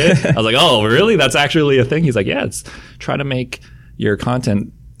about it. I was like, oh, really? That's actually a thing? He's like, yeah, it's try to make your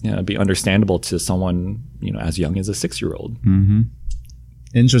content, you know, be understandable to someone, you know, as young as a 6-year-old. Mm-hmm.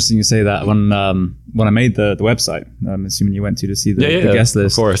 Interesting you say that. When I made the website, I'm assuming you went to see the guest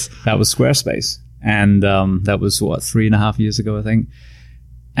list. Of course. That was Squarespace. And that was, 3.5 years ago, I think.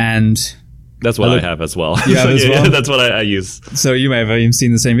 And that's what I have as well. You have as well? That's what I use. So you may have even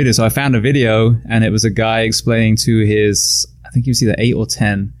seen the same video. So I found a video, and it was a guy explaining to his, I think he was either 8 or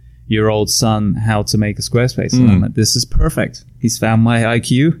 10-year-old son how to make a Squarespace. And I'm like, this is perfect. He's found my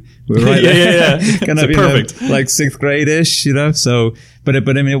IQ. We're right yeah. kind of, perfect. Like 6th grade-ish, you know. So, but I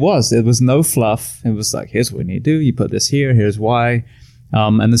mean, it was no fluff. It was like, here's what we need to do. You put this here. Here's why.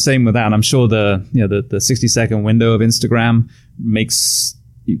 And the same with that. And I'm sure the 60-second window of Instagram makes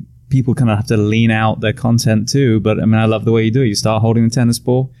people kind of have to lean out their content too. But I mean, I love the way you do it. You start holding the tennis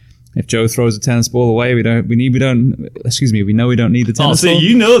ball. If Joe throws a tennis ball away, we know we don't need the tennis ball. So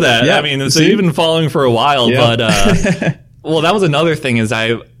you know that. Yeah. I mean, so you've been following for a while, yeah. But, well, that was another thing is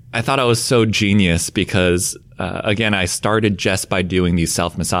I thought I was so genius because, again, I started just by doing these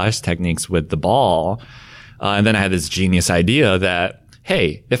self-massage techniques with the ball. And then I had this genius idea that,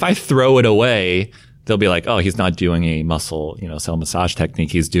 hey, if I throw it away, they'll be like, oh, he's not doing a muscle, you know, self-massage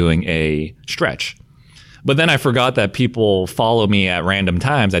technique. He's doing a stretch. But then I forgot that people follow me at random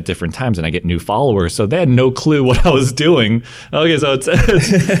times, at different times, and I get new followers. So they had no clue what I was doing. Okay, so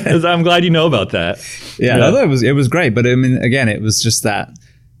it's I'm glad you know about that. Yeah, no, it was great. But I mean, again, it was just that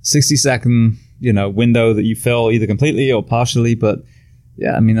 60-second, you know, window that you fill either completely or partially. But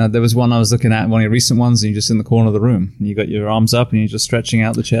yeah, I mean, there was one I was looking at, one of your recent ones, and you're just in the corner of the room, and you got your arms up, and you're just stretching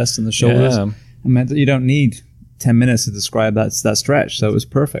out the chest and the shoulders. Yeah. I mean, you don't need 10 minutes to describe that stretch. So it was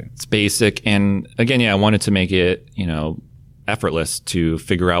perfect. It's basic. And again, yeah, I wanted to make it, you know, effortless to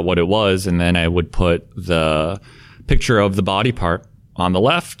figure out what it was. And then I would put the picture of the body part on the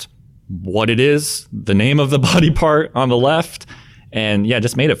left, what it is, the name of the body part on the left. And yeah,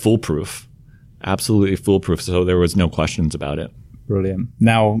 just made it foolproof. Absolutely foolproof. So there was no questions about it. Brilliant.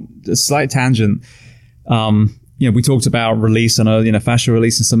 Now, a slight tangent. We talked about release and fascia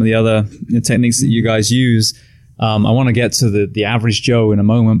release and some of the other techniques that you guys use. I want to get to the average Joe in a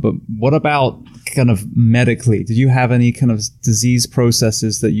moment, but what about kind of medically? Did you have any kind of disease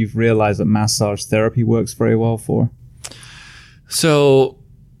processes that you've realized that massage therapy works very well for? So,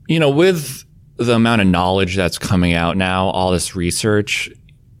 with the amount of knowledge that's coming out now, all this research,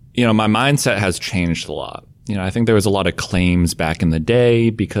 my mindset has changed a lot. I think there was a lot of claims back in the day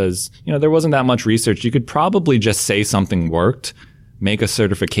because, there wasn't that much research. You could probably just say something worked, make a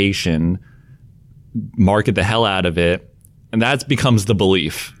certification, market the hell out of it, and that becomes the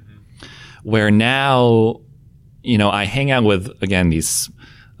belief. Where now, I hang out with, again, these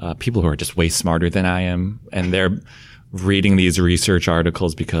people who are just way smarter than I am, and they're reading these research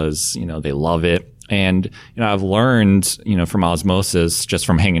articles because, they love it. And, I've learned, from osmosis, just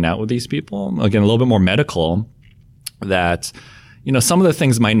from hanging out with these people, again, a little bit more medical, that, some of the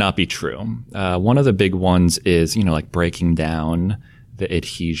things might not be true. One of the big ones is, like breaking down the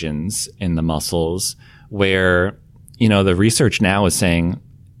adhesions in the muscles where, the research now is saying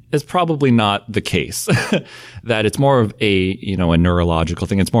it's probably not the case, that it's more of a neurological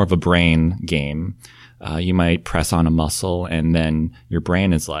thing. It's more of a brain game. You might press on a muscle and then your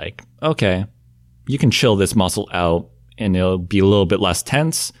brain is like, okay, you can chill this muscle out and it'll be a little bit less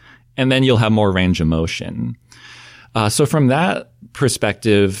tense, and then you'll have more range of motion. So from that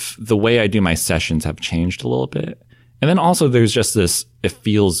perspective, the way I do my sessions have changed a little bit. And then also there's just this, it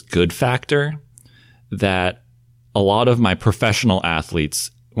feels good factor that a lot of my professional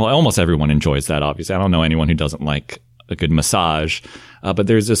athletes, well, almost everyone enjoys that, obviously. I don't know anyone who doesn't like a good massage. But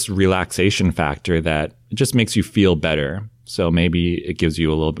there's this relaxation factor that it just makes you feel better. So maybe it gives you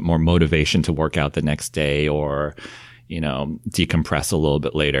a little bit more motivation to work out the next day, or, decompress a little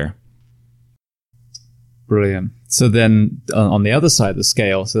bit later. Brilliant. So then on the other side of the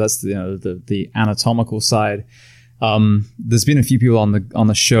scale, so that's the anatomical side. There's been a few people on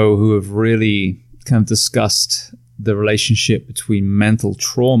the show who have really kind of discussed the relationship between mental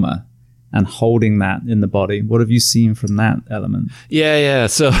trauma and holding that in the body. What have you seen from that element? Yeah.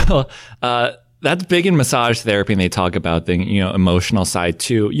 So that's big in massage therapy, and they talk about the emotional side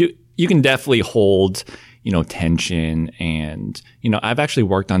too. You can definitely hold tension, and I've actually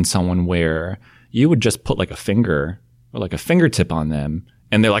worked on someone where you would just put like a finger or like a fingertip on them,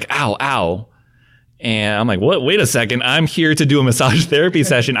 and they're like, ow. And I'm like, what? Wait a second. I'm here to do a massage therapy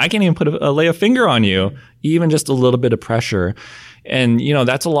session. I can't even lay a finger on you, even just a little bit of pressure. And,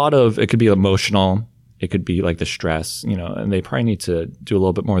 that's a lot of, it could be emotional. It could be like the stress, and they probably need to do a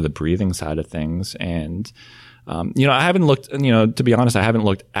little bit more of the breathing side of things. And, I haven't looked, to be honest, I haven't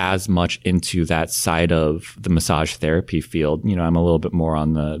looked as much into that side of the massage therapy field. I'm a little bit more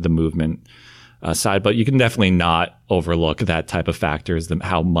on the movement side, but you can definitely not overlook that type of factors,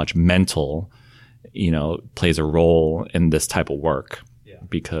 how much mental, plays a role in this type of work,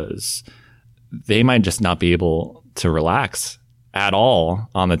 because they might just not be able to relax at all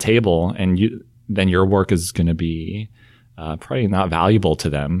on the table, and then your work is going to be probably not valuable to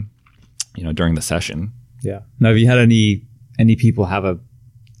them, during the session. Yeah. Now, have you had any people have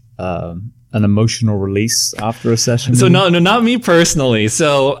an emotional release after a session? So no, not me personally.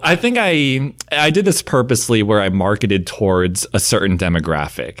 So I think I did this purposely, where I marketed towards a certain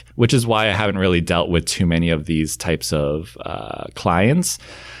demographic, which is why I haven't really dealt with too many of these types of clients.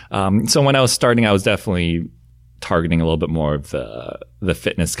 So when I was starting, I was definitely targeting a little bit more of the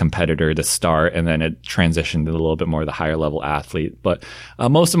fitness competitor to start, and then it transitioned to a little bit more of the higher level athlete. But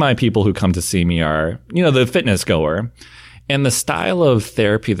most of my people who come to see me are, the fitness goer. And the style of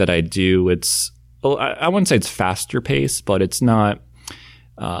therapy that I do, I wouldn't say it's faster paced, but it's not,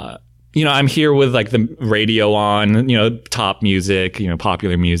 I'm here with like the radio on, top music,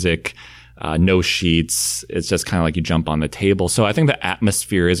 popular music, no sheets. It's just kind of like you jump on the table. So I think the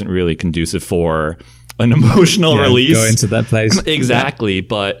atmosphere isn't really conducive for an emotional release. Go into that place. Exactly. Yeah.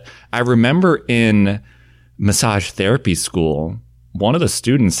 But I remember in massage therapy school, one of the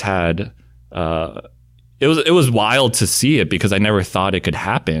students had, it was wild to see it, because I never thought it could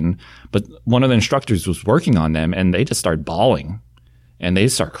happen. But one of the instructors was working on them, and they just started bawling, and they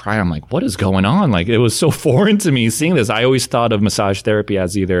start crying. I'm like, what is going on? Like, it was so foreign to me seeing this. I always thought of massage therapy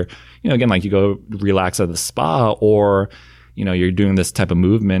as either, again, like you go relax at the spa, or, you're doing this type of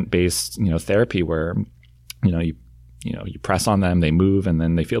movement based, therapy where, you press on them, they move, and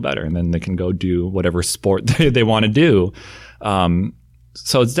then they feel better, and then they can go do whatever sport they want to do.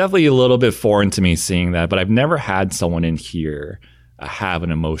 So it's definitely a little bit foreign to me seeing that, but I've never had someone in here have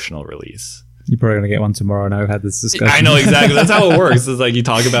an emotional release. You're probably going to get one tomorrow now. I've had this discussion. I know, exactly. That's how it works. It's like you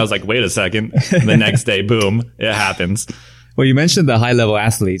talk about, it's like, wait a second. And the next day, boom, it happens. Well, you mentioned the high level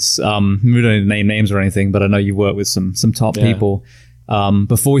athletes. We don't need to name names or anything, but I know you work with some top people.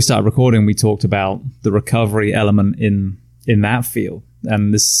 Before we started recording, we talked about the recovery element in that field.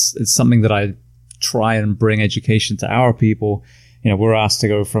 And this is something that I try and bring education to our people. We're asked to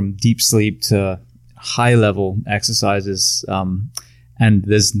go from deep sleep to high level exercises. And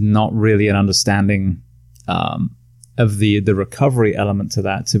there's not really an understanding of the recovery element to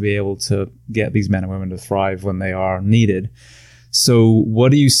that, to be able to get these men and women to thrive when they are needed. So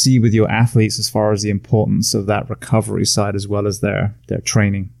what do you see with your athletes as far as the importance of that recovery side, as well as their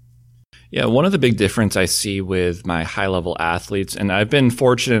training? Yeah, one of the big difference I see with my high level athletes, and I've been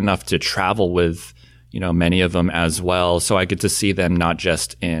fortunate enough to travel with many of them as well. So I get to see them not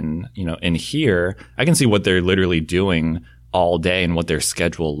just in here. I can see what they're literally doing all day and what their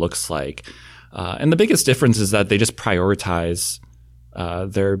schedule looks like. And the biggest difference is that they just prioritize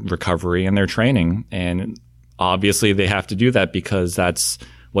their recovery and their training. And obviously they have to do that because that's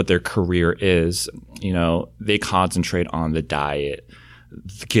what their career is. They concentrate on the diet,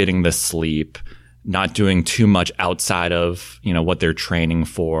 getting the sleep, not doing too much outside of, what they're training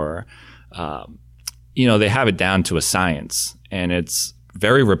for. They have it down to a science, and it's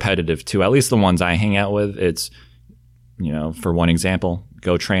very repetitive too. At least the ones I hang out with, it's, for one example,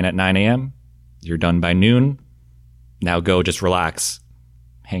 go train at 9 a.m. You're done by noon. Now go just relax,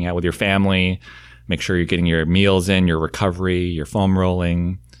 hang out with your family, make sure you're getting your meals in, your recovery, your foam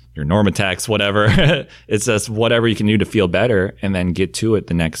rolling, your Normatex, whatever. It's just whatever you can do to feel better, and then get to it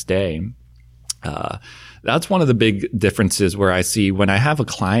the next day. That's one of the big differences where I see when I have a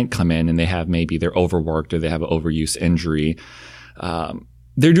client come in and they have maybe they're overworked or they have an overuse injury.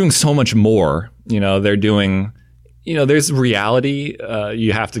 they're doing so much more. They're doing, there's reality.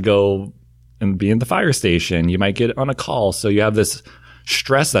 You have to go and be in the fire station. You might get on a call. So you have this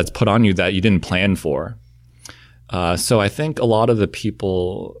stress that's put on you that you didn't plan for. So I think a lot of the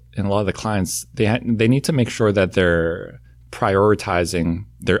people and a lot of the clients, they need to make sure that they're prioritizing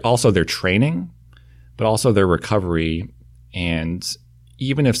their training, but also their recovery. And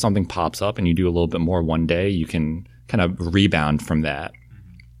even if something pops up and you do a little bit more one day, you can kind of rebound from that.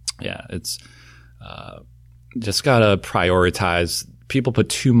 Yeah, it's just got to prioritize. People put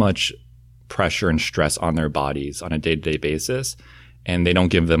too much pressure and stress on their bodies on a day-to-day basis, and they don't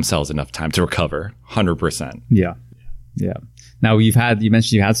give themselves enough time to recover 100%. Yeah. Now you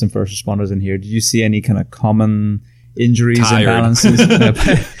mentioned you had some first responders in here. Did you see any kind of common injuries and imbalances?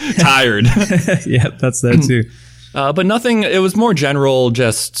 Tired. Yeah, that's there too. But nothing, it was more general,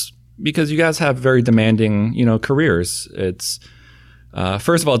 just because you guys have very demanding, careers. It's,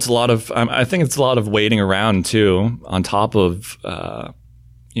 first of all, it's a lot of, I think it's a lot of waiting around too, on top of the,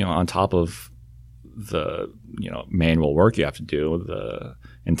 manual work you have to do, the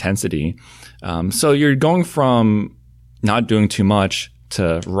intensity. So you're going from not doing too much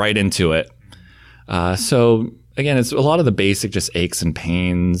to right into it. So again, it's a lot of the basic just aches and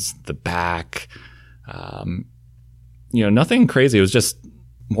pains, the back, nothing crazy. It was just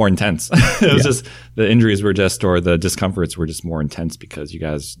more intense. It was just the injuries or the discomforts were just more intense because you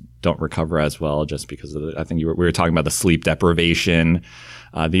guys don't recover as well, just because of I think we were talking about the sleep deprivation.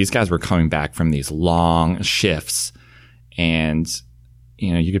 These guys were coming back from these long shifts, and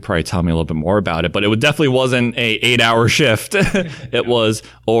you could probably tell me a little bit more about it, but it definitely wasn't a 8-hour shift. It was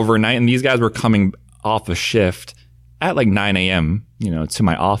overnight, and these guys were coming off a shift at like 9 a.m., to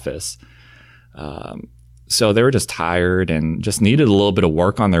my office. So they were just tired and just needed a little bit of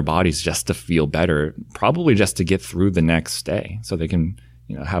work on their bodies just to feel better, probably just to get through the next day so they can,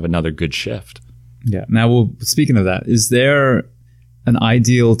 have another good shift. Yeah. Now, speaking of that, is there an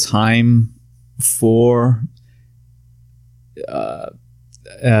ideal time for a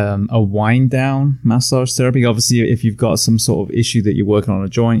wind down massage therapy? Obviously, if you've got some sort of issue that you're working on a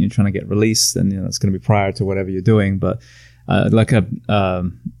joint, you're trying to get released, then it's going to be prior to whatever you're doing. But like a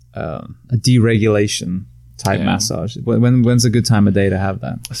deregulation type massage, when's a good time of day to have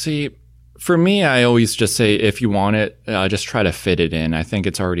that? See, for me, I always just say if you want it, just try to fit it in. I think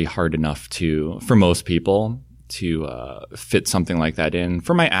it's already hard enough for most people to fit something like that in.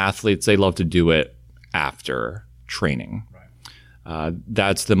 For my athletes, they love to do it after training.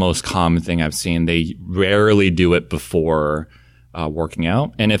 That's the most common thing I've seen. They rarely do it before working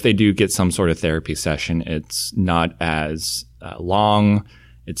out. And if they do get some sort of therapy session, it's not as long.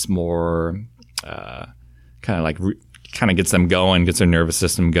 It's more kind of gets them going, gets their nervous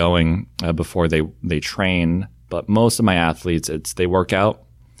system going before they train. But most of my athletes, they work out,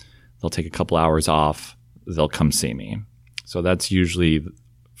 they'll take a couple hours off, they'll come see me. So that's usually,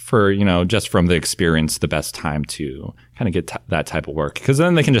 for, just from the experience, the best time to kind of get that type of work. Because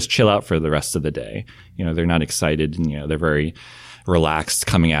then they can just chill out for the rest of the day. They're not excited and, they're very relaxed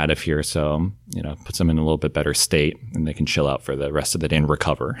coming out of here. So, puts them in a little bit better state and they can chill out for the rest of the day and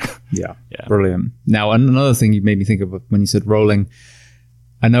recover. Yeah. Brilliant. Now, another thing you made me think of when you said rolling.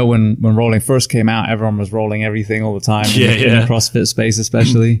 I know when rolling first came out, everyone was rolling everything all the time in the CrossFit space,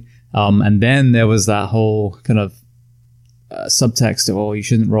 especially. And then there was that whole kind of subtext of, you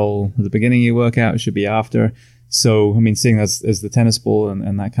shouldn't roll at the beginning of your workout, it should be after. So, seeing as the tennis ball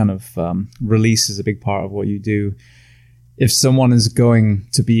and that kind of release is a big part of what you do. If someone is going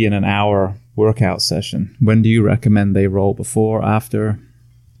to be in an hour workout session, when do you recommend they roll, before, after?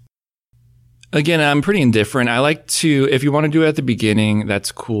 Again, I'm pretty indifferent. I like to, if you want to do it at the beginning,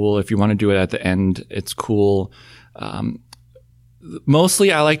 that's cool. If you want to do it at the end, it's cool.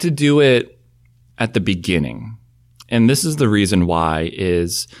 Mostly I like to do it at the beginning. And this is the reason why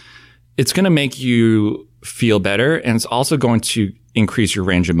is it's going to make you feel better, and it's also going to increase your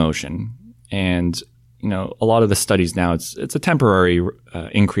range of motion. And a lot of the studies now, it's a temporary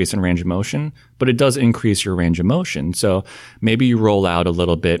increase in range of motion, but it does increase your range of motion. So maybe you roll out a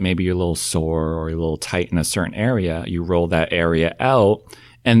little bit, maybe you're a little sore or you're a little tight in a certain area. You roll that area out,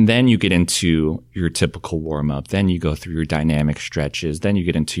 and then you get into your typical warm-up. Then you go through your dynamic stretches. Then you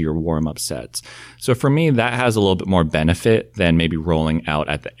get into your warm-up sets. So for me, that has a little bit more benefit than maybe rolling out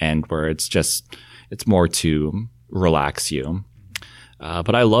at the end, where it's more to relax you.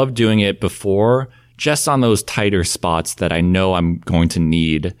 But I love doing it before, just on those tighter spots that I know I'm going to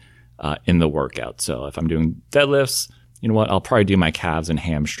need in the workout. So if I'm doing deadlifts, I'll probably do my calves and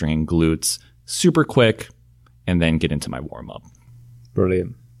hamstring, glutes super quick, and then get into my warm-up.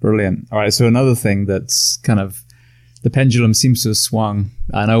 Brilliant. All right. So another thing that's kind of the pendulum seems to have swung.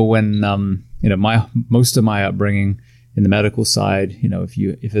 I know when, most of my upbringing in the medical side,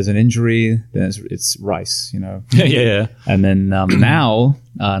 if there's an injury, then it's rice, Yeah. And then now,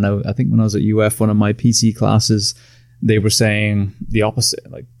 I think when I was at UF, one of my PT classes, they were saying the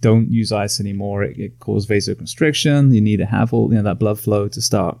opposite, like don't use ice anymore. It causes vasoconstriction. You need to have all that blood flow to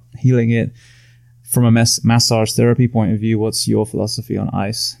start healing it. From a massage therapy point of view, what's your philosophy on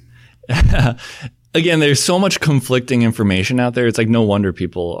ice? Again, there's so much conflicting information out there. It's like no wonder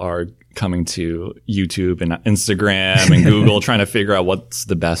people are coming to YouTube and Instagram and Google trying to figure out what's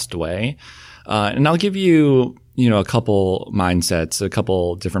the best way. And I'll give you, a couple mindsets, a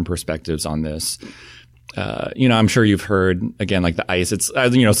couple different perspectives on this. I'm sure you've heard, again, like the ice, it's,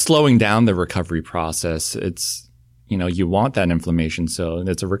 slowing down the recovery process. It's, you want that inflammation. So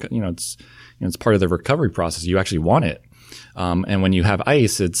it's it's part of the recovery process. You actually want it. And when you have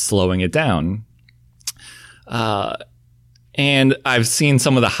ice, it's slowing it down. And I've seen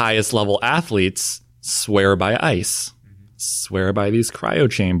some of the highest level athletes swear by ice, swear by these cryo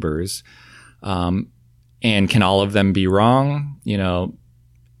chambers. And can all of them be wrong?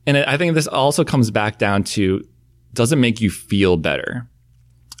 And I think this also comes back down to, does it make you feel better?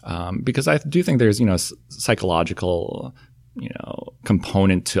 Because I do think there's, psychological,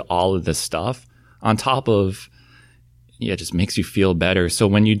 component to all of this stuff on top of, it just makes you feel better. So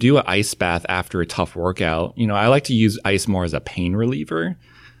when you do an ice bath after a tough workout, I like to use ice more as a pain reliever,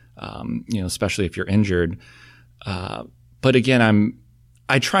 especially if you're injured. But again,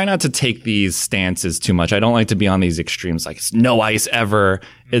 I try not to take these stances too much. I don't like to be on these extremes, like it's no ice ever.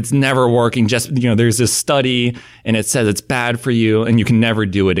 It's never working. Just, there's this study and it says it's bad for you and you can never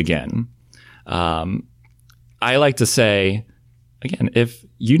do it again. I like to say, again, if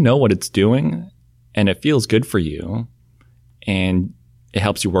you know what it's doing and it feels good for you and it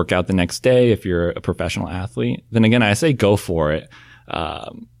helps you work out the next day if you're a professional athlete, then again, I say go for it.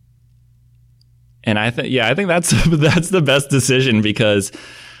 And I think that's the best decision because,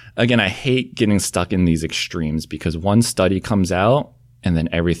 again, I hate getting stuck in these extremes because one study comes out and then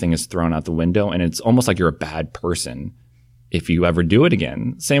everything is thrown out the window and it's almost like you're a bad person if you ever do it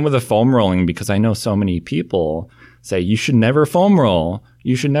again. Same with the foam rolling, because I know so many people say you should never foam roll,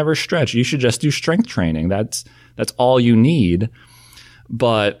 you should never stretch, you should just do strength training. That's all you need.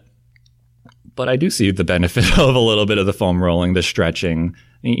 But I do see the benefit of a little bit of the foam rolling, the stretching,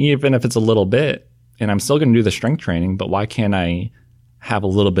 even if it's a little bit. And I'm still going to do the strength training, but why can't I have a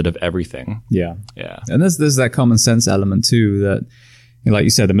little bit of everything? Yeah. And there's that common sense element too that, like you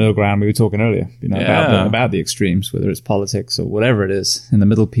said, the middle ground we were talking earlier, about the extremes, whether it's politics or whatever it is. In the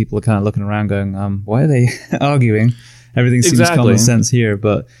middle, people are kind of looking around going, why are they arguing? Everything seems common sense here.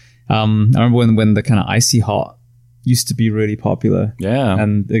 But I remember when the kind of icy hot used to be really popular. Yeah.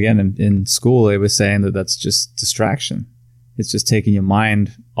 And again, in school, they were saying that that's just distraction. It's just taking your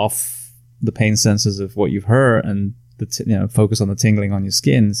mind off the pain sensors of what you've heard and focus on the tingling on your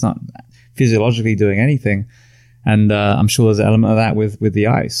skin. It's not physiologically doing anything. And I'm sure there's an element of that with the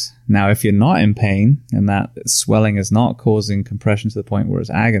ice. Now, if you're not in pain and that swelling is not causing compression to the point where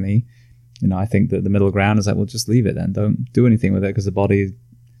it's agony, I think that the middle ground is that we'll just leave it and don't do anything with it because the body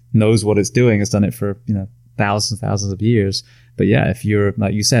knows what it's doing. It's done it for, thousands of years. But yeah, if you're,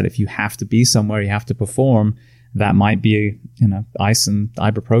 like you said, if you have to be somewhere, you have to perform, that might be, ice and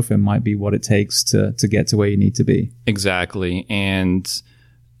ibuprofen might be what it takes to get to where you need to be. Exactly. And,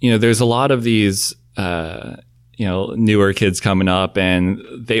 there's a lot of these, newer kids coming up and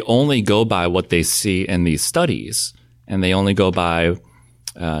they only go by what they see in these studies and they only go by,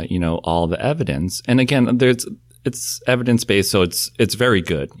 all the evidence. And again, it's evidence-based, so it's very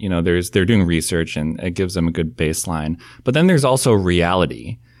good. They're doing research and it gives them a good baseline. But then there's also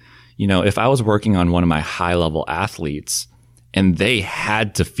reality. If I was working on one of my high-level athletes and they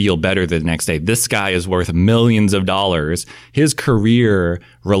had to feel better the next day, this guy is worth millions of dollars. His career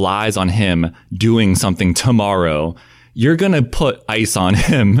relies on him doing something tomorrow. You're going to put ice on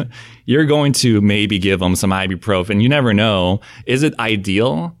him. You're going to maybe give him some ibuprofen. You never know. Is it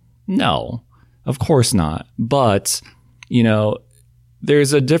ideal? No, of course not. But,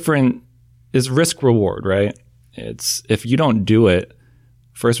 there's it's risk reward, right? It's if you don't do it,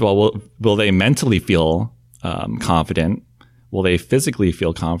 first of all, will they mentally feel confident? Will they physically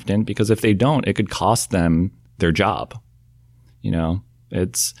feel confident? Because if they don't, it could cost them their job.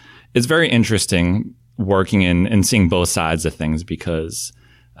 It's very interesting working in and seeing both sides of things because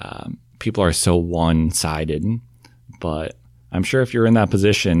people are so one-sided. But I'm sure if you're in that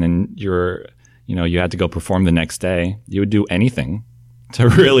position and you had to go perform the next day, you would do anything to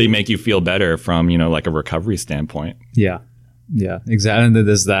really make you feel better from, like a recovery standpoint. Yeah, exactly. And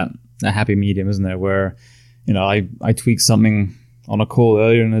there's that happy medium, isn't there, where I tweaked something on a call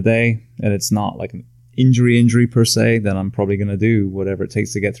earlier in the day and it's not like an injury per se, then I'm probably going to do whatever it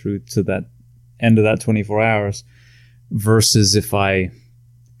takes to get through to that end of that 24 hours. Versus if I,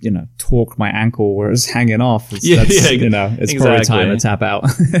 torque my ankle where it's hanging off, it's exactly. Probably time to tap out.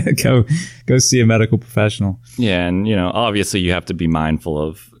 go see a medical professional. Yeah, and obviously you have to be mindful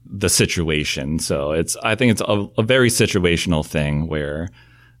of the situation. So I think it's a very situational thing where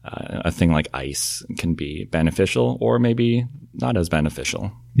a thing like ice can be beneficial or maybe not as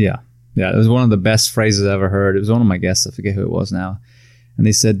beneficial. Yeah. It was one of the best phrases I ever heard. It was one of my guests. I forget who it was now. And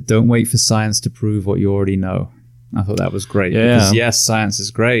they said, "Don't wait for science to prove what you already know." I thought that was great. Yeah. Because yes, science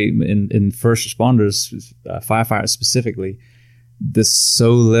is great. In first responders, firefighters specifically, there's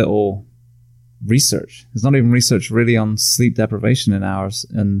so little research. There's not even research really on sleep deprivation in ours.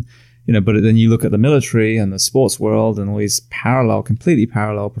 And, but then you look at the military and the sports world and all these completely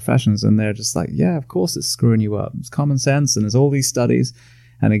parallel professions, and they're just like, yeah, of course it's screwing you up. It's common sense, and there's all these studies.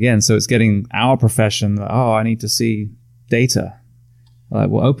 And again, so it's getting our profession, I need to see data. Like,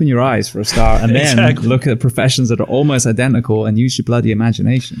 well, open your eyes for a start, and then exactly. Look at professions that are almost identical and use your bloody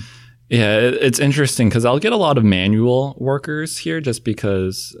imagination. Yeah, it's interesting because I'll get a lot of manual workers here just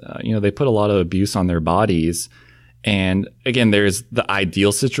because, they put a lot of abuse on their bodies. And again, there's the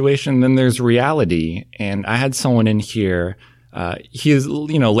ideal situation, then there's reality. And I had someone in here, he is,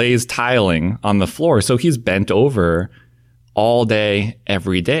 lays tiling on the floor. So he's bent over all day,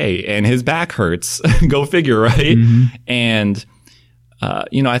 every day, and his back hurts. Go figure, right? Mm-hmm. And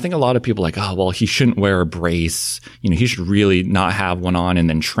I think a lot of people are like, oh, well, he shouldn't wear a brace. He should really not have one on and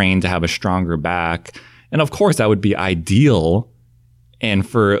then train to have a stronger back. And of course, that would be ideal. And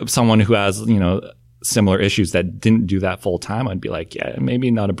for someone who has, similar issues that didn't do that full time, I'd be like, yeah,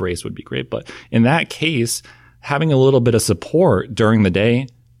 maybe not a brace would be great. But in that case, having a little bit of support during the day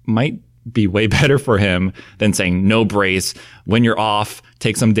might be way better for him than saying no brace. When you're off,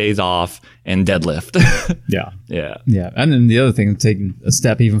 take some days off and deadlift. Yeah. And then the other thing, taking a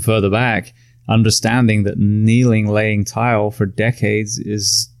step even further back, understanding that laying tile for decades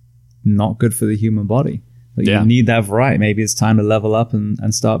is not good for the human body. You need that variety. Maybe it's time to level up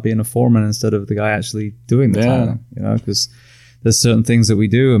and start being a foreman instead of the guy actually doing the tiling. Because there's certain things that we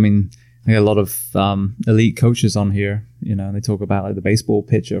do. I mean, I get a lot of elite coaches on here, and they talk about like the baseball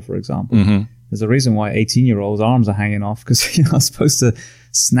pitcher, for example. Mm-hmm. There's a reason why 18-year-olds' arms are hanging off because you're not supposed to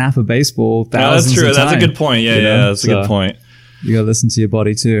snap a baseball thousands of times. That's a good point. Yeah, that's a good point. You got to listen to your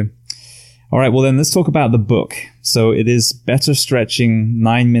body too. All right, well then let's talk about the book. So it is Better Stretching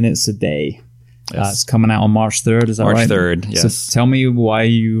 9 Minutes a Day. Yes. It's coming out on March 3rd, is that right? March 3rd, yes. So tell me why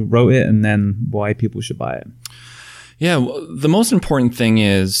you wrote it and then why people should buy it. Yeah, the most important thing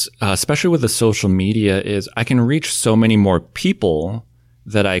is, especially with the social media, is I can reach so many more people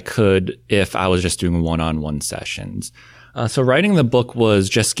that I could if I was just doing one-on-one sessions. So writing the book was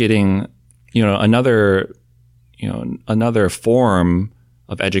just getting, another form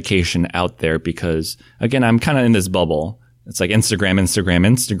of education out there because, again, I'm kind of in this bubble. It's like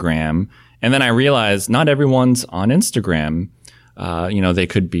Instagram. And then I realized not everyone's on Instagram. They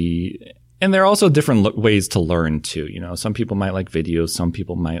could be... And there are also different ways to learn too. Some people might like videos. Some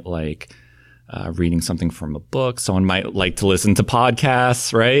people might like reading something from a book. Someone might like to listen to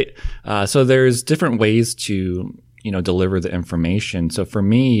podcasts, right? So there's different ways to, deliver the information. So for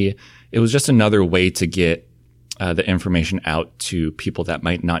me, it was just another way to get the information out to people that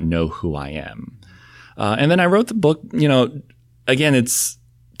might not know who I am. And then I wrote the book, again, it's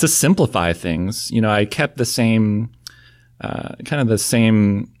to simplify things. I kept the same, the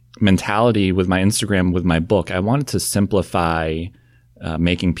same mentality with my Instagram, with my book. I wanted to simplify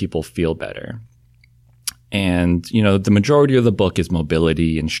making people feel better. And, the majority of the book is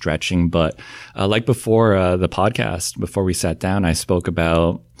mobility and stretching. But like before the podcast, before we sat down, I spoke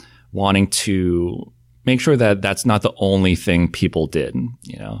about wanting to make sure that that's not the only thing people did.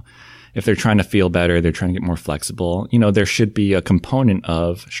 If they're trying to feel better, they're trying to get more flexible, there should be a component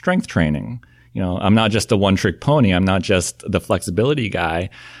of strength training. I'm not just a one-trick pony. I'm not just the flexibility guy.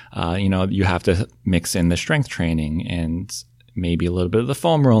 You have to mix in the strength training and maybe a little bit of the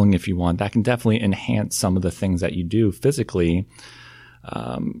foam rolling if you want. That can definitely enhance some of the things that you do physically.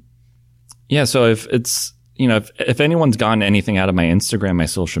 So if it's, if anyone's gotten anything out of my Instagram, my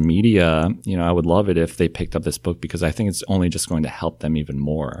social media, I would love it if they picked up this book because I think it's only just going to help them even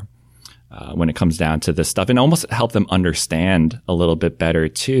more. When it comes down to this stuff and almost help them understand a little bit better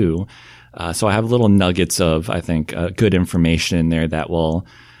too. So I have little nuggets of, I think, good information in there that will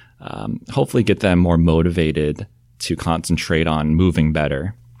hopefully get them more motivated to concentrate on moving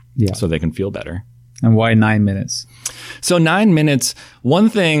better so they can feel better. And why 9 minutes? So 9 minutes, one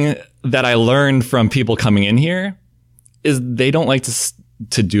thing that I learned from people coming in here is they don't like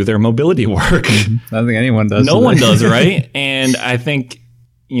to do their mobility work. I don't think anyone does. No one does, right? And I think,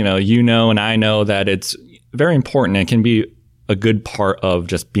 and I know that it's very important and can be a good part of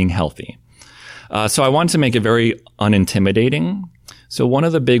just being healthy. So I wanted to make it very unintimidating. So one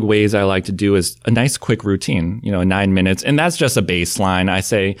of the big ways I like to do is a nice quick routine, 9 minutes. And that's just a baseline. I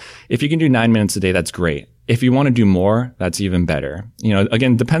say, if you can do 9 minutes a day, that's great. If you want to do more, that's even better.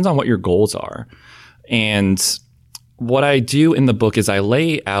 Again, depends on what your goals are. And what I do in the book is I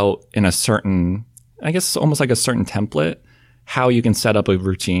lay out in a certain, I guess almost like a certain template, how you can set up a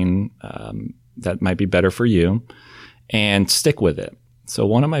routine that might be better for you and stick with it. So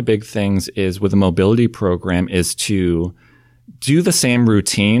one of my big things is with a mobility program is to do the same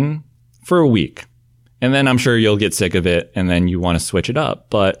routine for a week. And then I'm sure you'll get sick of it and then you want to switch it up.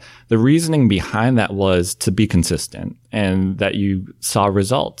 But the reasoning behind that was to be consistent and that you saw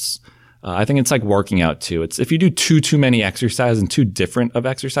results. I think it's like working out too. It's if you do too many exercises and too different of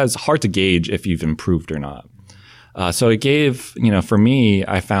exercise, it's hard to gauge if you've improved or not. So it gave, for me,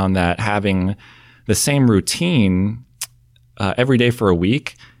 I found that having the same routine every day for a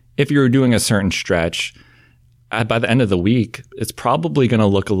week, if you're doing a certain stretch, by the end of the week, it's probably going to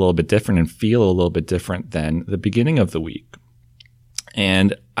look a little bit different and feel a little bit different than the beginning of the week.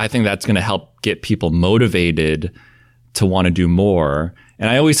 And I think that's going to help get people motivated to want to do more. And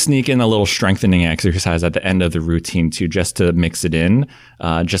I always sneak in a little strengthening exercise at the end of the routine too, just to mix it in,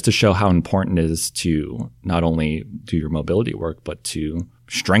 just to show how important it is to not only do your mobility work, but to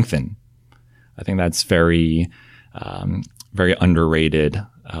strengthen. I think that's very underrated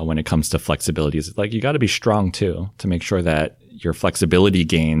when it comes to flexibility. It's like you got to be strong too to make sure that your flexibility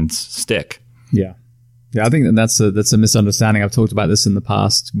gains stick. Yeah. Yeah, I think that's a misunderstanding. I've talked about this in the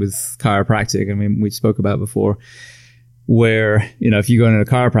past with chiropractic. I mean, we spoke about before where, if you go into a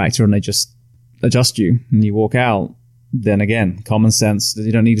chiropractor and they just adjust you and you walk out, then again, common sense,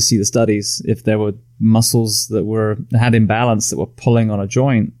 you don't need to see the studies. If there were muscles that had imbalance that were pulling on a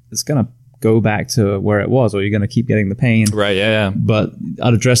joint, it's going to go back to where it was, or you're going to keep getting the pain. Right, yeah. But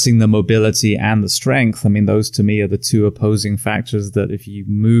addressing the mobility and the strength, I mean, those to me are the two opposing factors that if you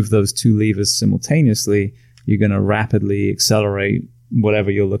move those two levers simultaneously, you're going to rapidly accelerate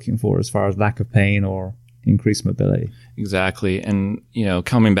whatever you're looking for as far as lack of pain or increased mobility. Exactly. And,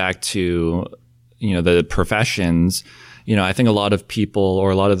 coming back to, the professions, I think a lot of people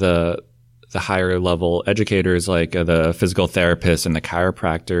or a lot of the higher level educators like the physical therapists and the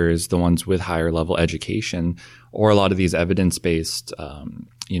chiropractors, the ones with higher level education, or a lot of these evidence-based,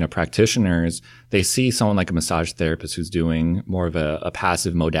 practitioners, they see someone like a massage therapist who's doing more of a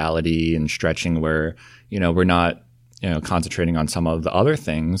passive modality and stretching where, we're not, concentrating on some of the other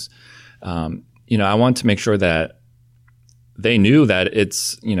things. I want to make sure that they knew that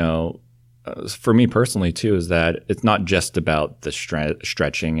it's, for me personally too, is that it's not just about the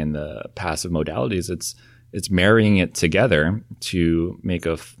stretching and the passive modalities. It's marrying it together to make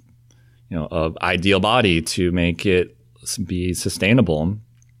a ideal body, to make it be sustainable.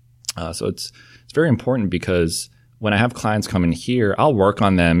 So it's very important because when I have clients come in here, I'll work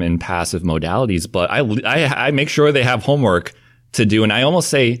on them in passive modalities, but I make sure they have homework to do. And I almost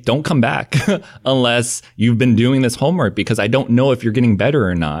say, don't come back unless you've been doing this homework, because I don't know if you're getting better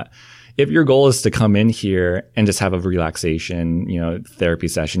or not. If your goal is to come in here and just have a relaxation, therapy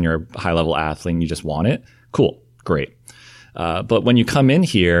session, you're a high level athlete and you just want it, cool, great. But when you come in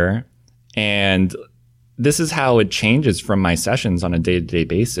here, and this is how it changes from my sessions on a day-to-day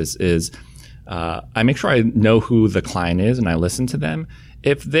basis, is I make sure I know who the client is and I listen to them.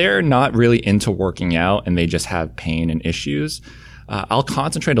 If they're not really into working out and they just have pain and issues, I'll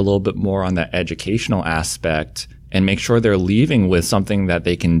concentrate a little bit more on that educational aspect and make sure they're leaving with something that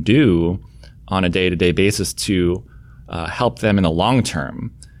they can do on a day-to-day basis to help them in the long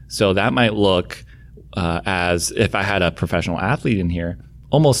term. So that might look as if I had a professional athlete in here,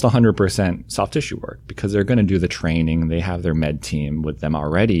 almost 100% soft tissue work, because they're going to do the training. They have their med team with them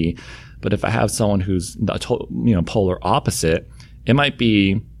already. But if I have someone who's polar opposite, it might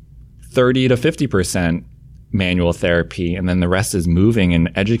be 30 to 50% manual therapy, and then the rest is moving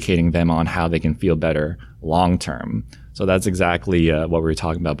and educating them on how they can feel better long term. So that's exactly what we were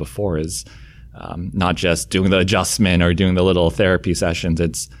talking about before, is not just doing the adjustment or doing the little therapy sessions.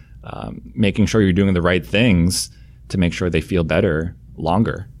 It's making sure you're doing the right things to make sure they feel better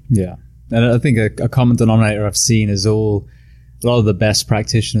longer. Yeah. And I think a common denominator I've seen is a lot of the best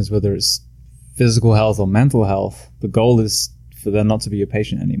practitioners, whether it's physical health or mental health, the goal is for them not to be a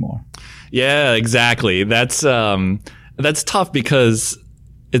patient anymore. Yeah, exactly. That's tough because,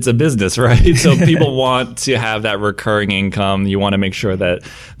 it's a business, right? So people want to have that recurring income. You want to make sure that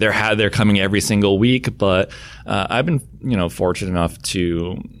they're coming every single week. But I've been, fortunate enough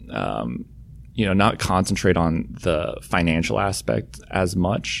to, not concentrate on the financial aspect as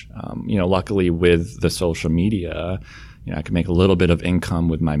much. Luckily with the social media, I can make a little bit of income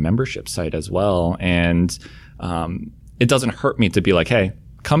with my membership site as well. And it doesn't hurt me to be like, hey,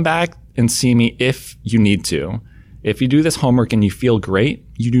 come back and see me if you need to. If you do this homework and you feel great,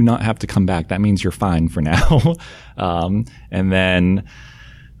 you do not have to come back. That means you're fine for now. But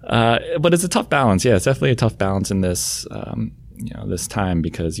it's a tough balance. Yeah, it's definitely a tough balance in this, this time,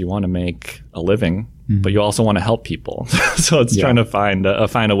 because you want to make a living, but you also want to help people. So it's trying to find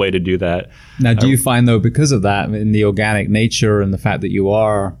a way to do that. Now, do you find though, because of that, in the organic nature and the fact that you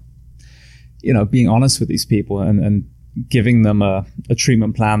are, being honest with these people and giving them a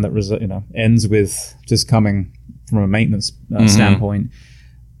treatment plan that ends with just coming from a maintenance standpoint,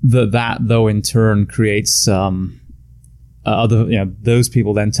 that though in turn creates those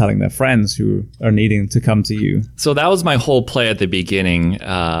people then telling their friends who are needing to come to you. So that was my whole play at the beginning,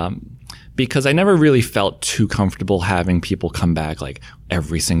 because I never really felt too comfortable having people come back like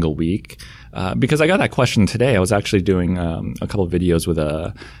every single week. Because I got that question today. I was actually doing a couple of videos with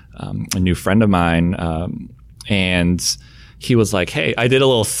a new friend of mine, and he was like, hey, I did a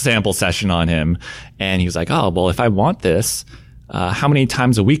little sample session on him, and he was like, oh, well, if I want this, how many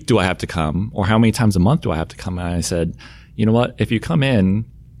times a week do I have to come? Or how many times a month do I have to come? And I said, you know what, if you come in,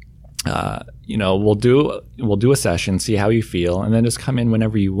 we'll do a session, see how you feel, and then just come in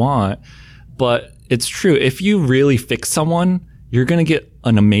whenever you want. But it's true. If you really fix someone, you're going to get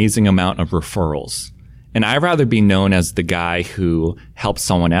an amazing amount of referrals. And I'd rather be known as the guy who helped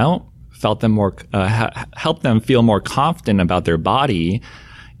someone out, help them feel more confident about their body,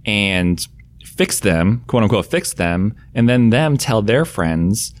 and fix them, quote unquote, fix them, and then them tell their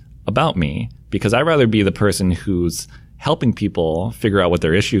friends about me. Because I'd rather be the person who's helping people figure out what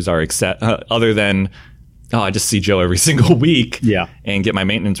their issues are, other than, I just see Joe every single week and get my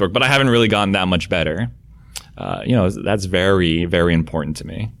maintenance work. But I haven't really gotten that much better. That's very, very important to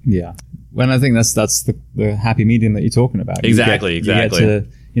me. Yeah. When I think that's the happy medium that you're talking about. Exactly. You get to,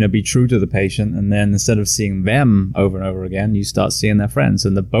 be true to the patient, and then instead of seeing them over and over again, you start seeing their friends.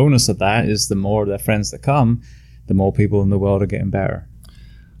 And the bonus of that is the more of their friends that come, the more people in the world are getting better.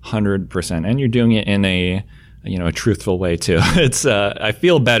 100%. And you're doing it in a truthful way too. It's I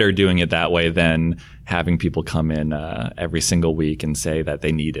feel better doing it that way than having people come in every single week and say that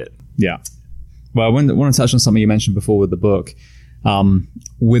they need it. Yeah. Well, I want to touch on something you mentioned before with the book,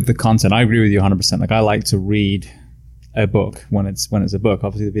 with the content. I agree with you 100%. Like, I like to read a book when it's a book.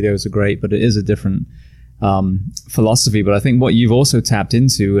 Obviously, the videos are great, but it is a different philosophy. But I think what you've also tapped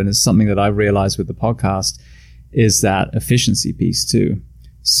into, and it's something that I've realized with the podcast, is that efficiency piece too.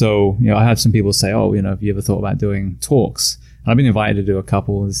 So, I had some people say, oh, have you ever thought about doing talks? And I've been invited to do a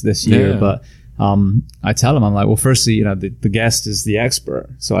couple this year, but I tell them, I'm like, well, firstly, the guest is the expert.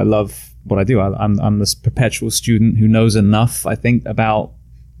 So I love what I do. I'm this perpetual student who knows enough, I think, about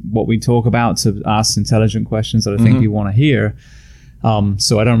what we talk about to ask intelligent questions that I think you want to hear.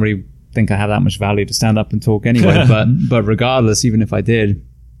 So I don't really think I have that much value to stand up and talk anyway. but regardless, even if I did,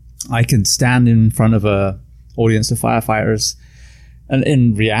 I can stand in front of a audience of firefighters. And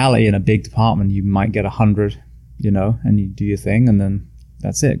in reality, in a big department, you might get 100, and you do your thing, and then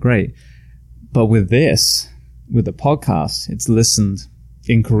that's it. Great. But with the podcast, it's listened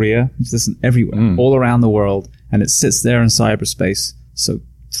in Korea, it's listened everywhere, all around the world, and it sits there in cyberspace. So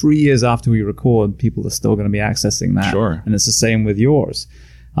 3 years after we record, people are still going to be accessing that. Sure. And it's the same with yours.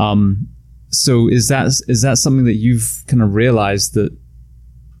 So is that something that you've kind of realized, that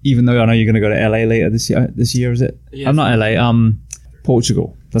even though I know you're going to go to LA later this year, is it? Yeah, I'm not LA.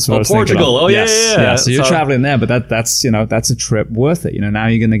 Portugal. That's what I was Portugal. thinking of. Yeah. So you're traveling there, but that's a trip worth it. Now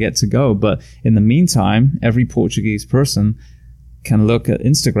you're going to get to go. But in the meantime, every Portuguese person can look at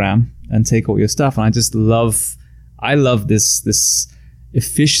Instagram and take all your stuff. And I love this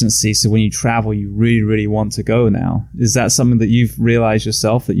efficiency. So when you travel, you really, really want to go now. Is that something that you've realized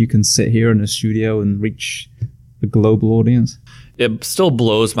yourself, that you can sit here in a studio and reach a global audience? It still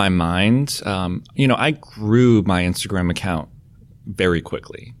blows my mind. I grew my Instagram account very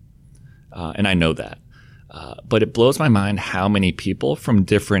quickly. And I know that. But it blows my mind how many people from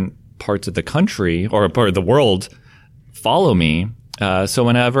different parts of the country or part of the world follow me. So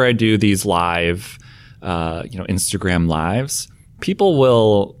whenever I do these live, Instagram lives, people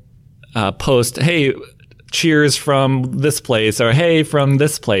will post, hey, cheers from this place, or hey, from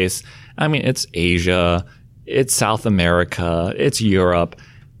this place. I mean, it's Asia, it's South America, it's Europe.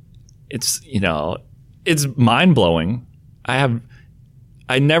 It's mind blowing. I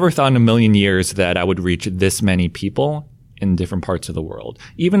I never thought in a million years that I would reach this many people in different parts of the world.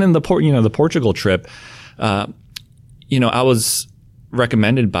 Even in the the Portugal trip, I was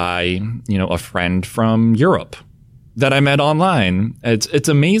recommended by, a friend from Europe that I met online. It's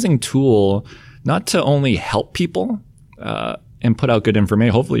an amazing tool, not to only help people, and put out good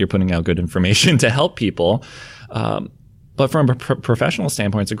information. Hopefully you're putting out good information to help people. But from a professional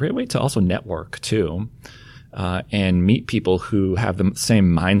standpoint, it's a great way to also network too, and meet people who have the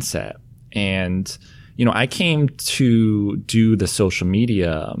same mindset. And, I came to do the social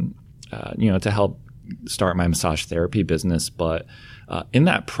media, to help start my massage therapy business. But in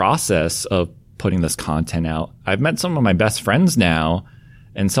that process of putting this content out, I've met some of my best friends now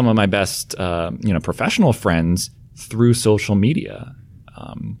and some of my best, professional friends through social media.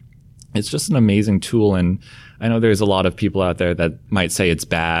 It's just an amazing tool. And I know there's a lot of people out there that might say it's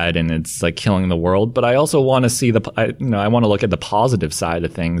bad and it's like killing the world, but I also want to see I want to look at the positive side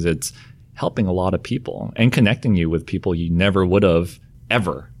of things. It's helping a lot of people and connecting you with people you never would have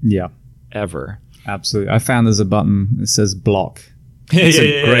ever. Yeah. Ever. Absolutely. I found there's a button that says block. It's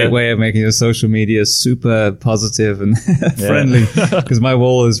a great way of making your social media super positive and friendly, because my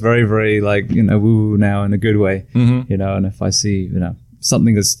wall is very, very woo now in a good way, and if I see,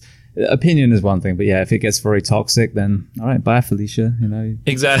 something that's, opinion is one thing, but if it gets very toxic, then all right, bye Felicia,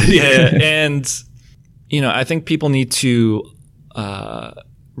 Exactly. Yeah. And, I think people need to,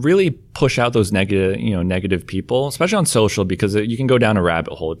 really push out those negative people, especially on social, because you can go down a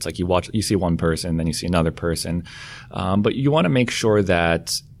rabbit hole. It's like you see one person, then you see another person. But you want to make sure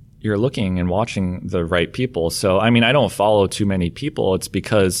that you're looking and watching the right people. So, I don't follow too many people. It's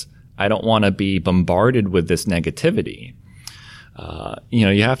because I don't want to be bombarded with this negativity.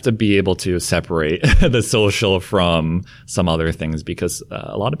 You have to be able to separate the social from some other things, because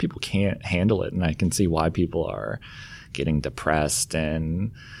a lot of people can't handle it. And I can see why people are getting depressed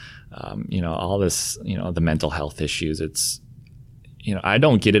and, all this, the mental health issues. It's, I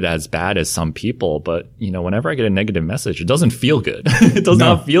don't get it as bad as some people, but, whenever I get a negative message, it doesn't feel good. It does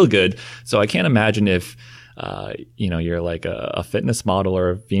not feel good. So I can't imagine if, you're like a fitness model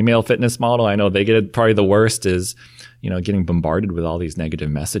or a female fitness model. I know they get it probably the worst is, getting bombarded with all these negative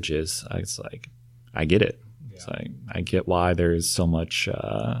messages. It's like, I get it. Yeah. It's like, I get why there's so much,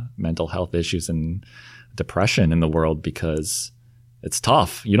 mental health issues and depression in the world, because it's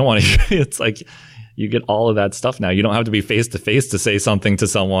tough. You don't want to, it's like you get all of that stuff now. You don't have to be face to face to say something to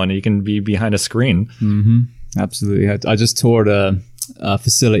someone. You can be behind a screen. Mm-hmm. Absolutely. I just toured a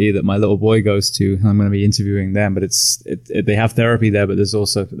facility that my little boy goes to. I'm going to be interviewing them, but they have therapy there, but there's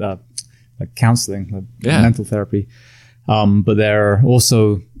also counseling, mental therapy. But they're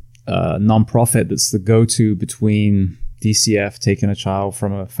also a nonprofit that's the go-to between DCF taking a child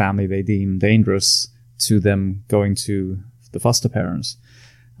from a family they deem dangerous to them going to the foster parents.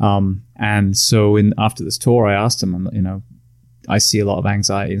 And so after this tour, I asked him, I see a lot of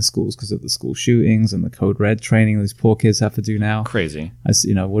anxiety in schools because of the school shootings and the Code Red training these poor kids have to do now. Crazy.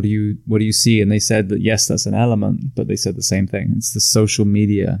 What do you see? And they said that, yes, that's an element, but they said the same thing. It's the social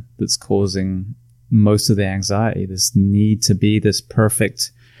media that's causing most of the anxiety, this need to be this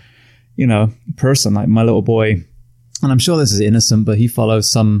perfect, person. Like my little boy, and I'm sure this is innocent, but he follows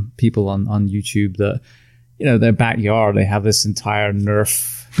some people on YouTube that, their backyard, they have this entire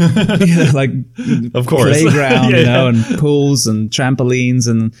Nerf, of course, playground, and pools and trampolines.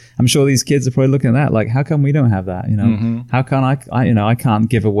 And I'm sure these kids are probably looking at that like, how come we don't have that? How can I can't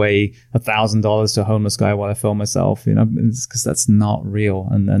give away $1,000 to a homeless guy while I film myself, it's because that's not real.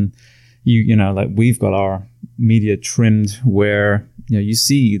 And then we've got our media trimmed where, you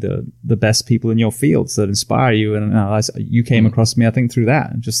see the best people in your fields that inspire you. And you came across me, I think, through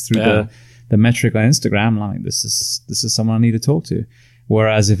that, just through the metric on Instagram. Like, this is someone I need to talk to.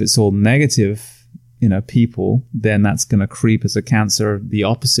 Whereas if it's all negative, people, then that's going to creep as a cancer the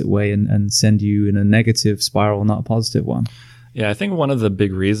opposite way and send you in a negative spiral, not a positive one. Yeah, I think one of the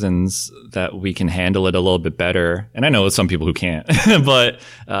big reasons that we can handle it a little bit better, and I know some people who can't, but,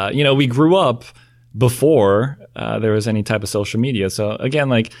 we grew up before there was any type of social media. So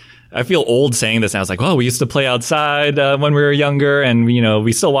again, I feel old saying this now. It's like, well, we used to play outside when we were younger, and,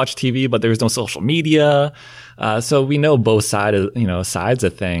 we still watch TV, but there was no social media. So we know both sides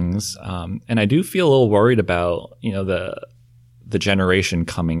of things. And I do feel a little worried about, the generation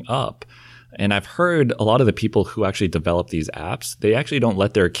coming up. And I've heard a lot of the people who actually develop these apps, they actually don't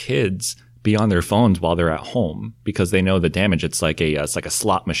let their kids be on their phones while they're at home because they know the damage. It's like a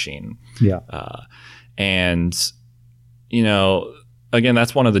slot machine. Yeah. And, again,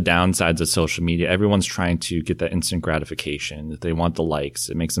 that's one of the downsides of social media. Everyone's trying to get that instant gratification. They want the likes.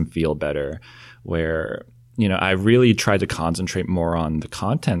 It makes them feel better. Where, I really tried to concentrate more on the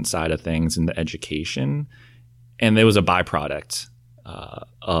content side of things and the education. And it was a byproduct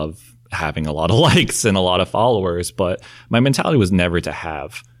of having a lot of likes and a lot of followers. But my mentality was never to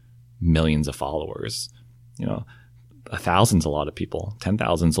have millions of followers. 1,000's a lot of people.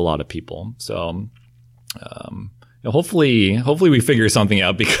 10,000's a lot of people. So hopefully we figure something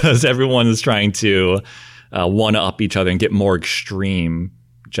out, because everyone is trying to one-up each other and get more extreme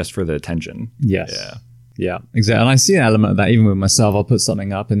just for the attention. Yes. Yeah, exactly. And I see an element of that even with myself. I'll put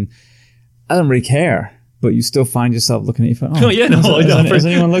something up and I don't really care. But you still find yourself looking at your phone. Has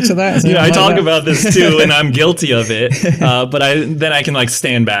anyone looked at that? I talk about this too, and I'm guilty of it. But then I can like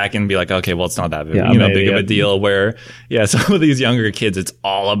stand back and be like, okay, well, it's not that big of a deal. Where some of these younger kids, it's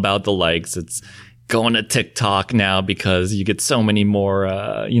all about the likes. It's going to TikTok now because you get so many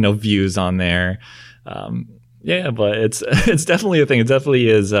more views on there. But it's definitely a thing. It definitely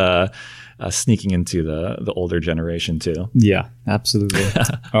is. Sneaking into the older generation too. Yeah, absolutely.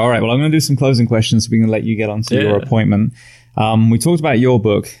 All right. Well, I'm going to do some closing questions so we can let you get on to your appointment. We talked about your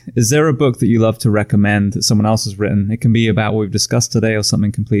book. Is there a book that you love to recommend that someone else has written? It can be about what we've discussed today or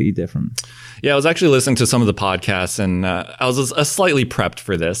something completely different. Yeah, I was actually listening to some of the podcasts, and I was slightly prepped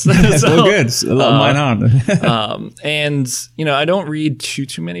for this. Well, good. A lot of mine aren't. And I don't read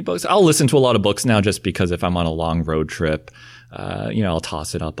too many books. I'll listen to a lot of books now just because if I'm on a long road trip, I'll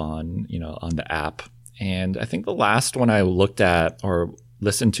toss it up on the app. And I think the last one I looked at or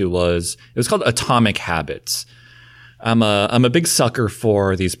listened to was called Atomic Habits. I'm a big sucker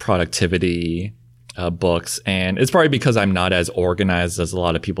for these productivity books, and it's probably because I'm not as organized as a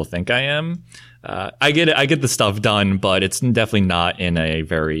lot of people think I am. I get the stuff done, but it's definitely not in a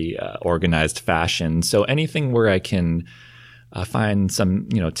very organized fashion. So anything where I can find some,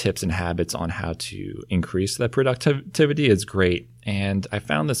 tips and habits on how to increase that productivity is great. And I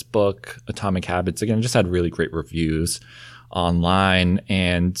found this book, Atomic Habits, again, just had really great reviews online.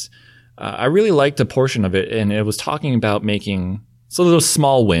 And I really liked a portion of it. And it was talking about making those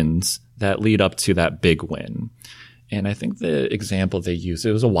small wins that lead up to that big win. And I think the example they used,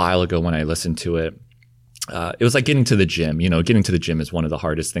 it was a while ago when I listened to it. It was like getting to the gym. Getting to the gym is one of the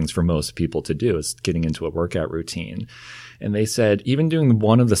hardest things for most people to do, is getting into a workout routine. And they said even doing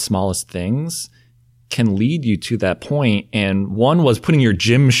one of the smallest things can lead you to that point. And one was putting your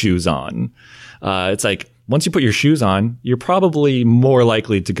gym shoes on. It's like once you put your shoes on, you're probably more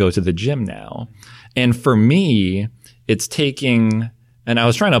likely to go to the gym now. And for me, it's taking, and I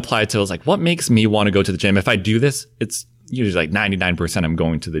was trying to apply it to, I was like, what makes me want to go to the gym? If I do this, it's usually like 99% I'm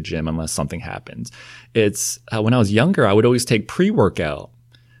going to the gym unless something happens. It's when I was younger, I would always take pre-workout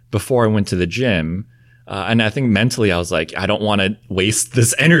before I went to the gym. And I think mentally I was like, I don't want to waste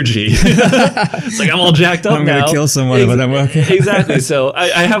this energy. It's like I'm all jacked up now. I'm going to kill someone if I don't work out. Exactly. So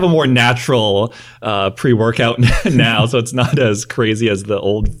I have a more natural pre-workout now, so it's not as crazy as the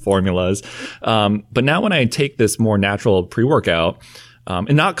old formulas. But now when I take this more natural pre-workout,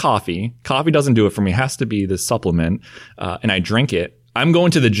 and not coffee doesn't do it for me. It has to be this supplement, and I drink it, I'm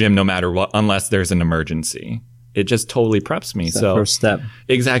going to the gym no matter what, unless there's an emergency. It just totally preps me. It's that first step.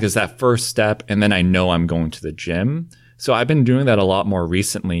 Exactly. It's that first step. And then I know I'm going to the gym. So I've been doing that a lot more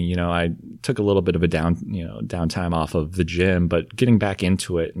recently. I took a little bit of a downtime off of the gym, but getting back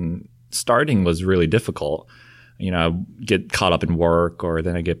into it and starting was really difficult. I get caught up in work, or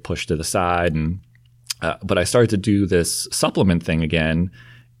then I get pushed to the side. And, but I started to do this supplement thing again.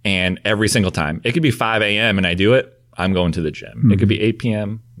 And every single time, it could be 5 a.m. and I do it, I'm going to the gym. Mm-hmm. It could be 8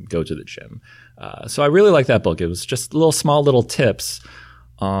 p.m., go to the gym. So I really like that book. It was just small little tips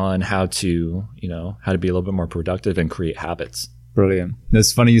on how to be a little bit more productive and create habits. Brilliant.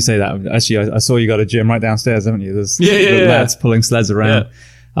 It's funny you say that. Actually, I saw you got a gym right downstairs, haven't you? There's lads pulling sleds around.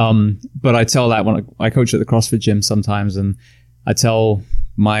 Yeah. But I tell that when I coach at the CrossFit gym sometimes, and I tell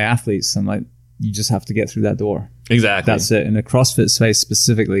my athletes, I'm like, you just have to get through that door. Exactly. That's it. In a CrossFit space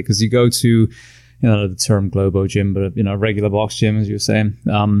specifically, because you go to, the term Globo gym, but a regular box gym, as you were saying.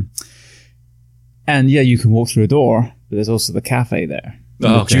 And yeah, you can walk through a door, but there's also the cafe there,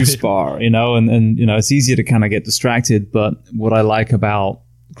 the juice bar, and it's easier to kind of get distracted. But what I like about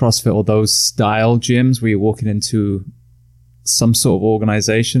CrossFit or those style gyms where you're walking into some sort of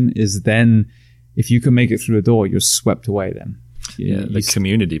organization is then if you can make it through a door, you're swept away then. The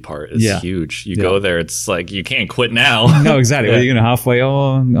community part is huge. You go there, it's like you can't quit now. No, exactly. You're halfway.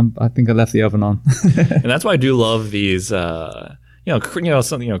 I think I left the oven on. And that's why I do love these.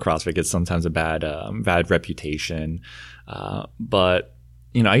 CrossFit gets sometimes a bad reputation, but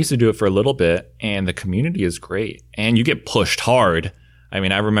I used to do it for a little bit, and the community is great, and you get pushed hard. I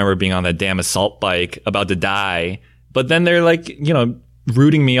mean, I remember being on that damn assault bike about to die, but then they're like,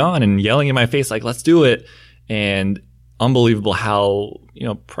 rooting me on and yelling in my face, like, let's do it. And unbelievable how,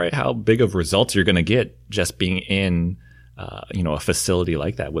 probably how big of results you're going to get just being in, a facility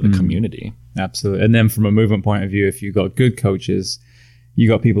like that with a community. Absolutely. And then from a movement point of view, if you've got good coaches, you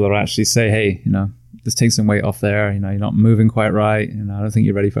got people that actually say, hey, let's take some weight off there. You're not moving quite right. I don't think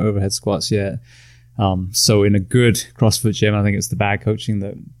you're ready for overhead squats yet. So in a good CrossFit gym, I think it's the bad coaching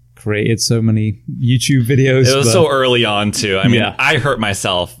that created so many YouTube videos. It was so early on too. I mean, I hurt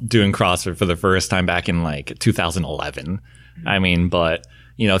myself doing CrossFit for the first time back in like 2011. I mean, but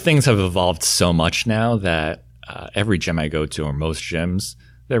things have evolved so much now that every gym I go to, or most gyms,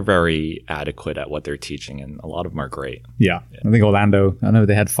 they're very adequate at what they're teaching, and a lot of them are great. Yeah. I think Orlando, I know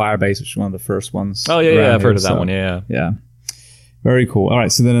they had Firebase, which was one of the first ones. Oh, yeah, I've heard of that one, yeah. Yeah. Very cool. All right,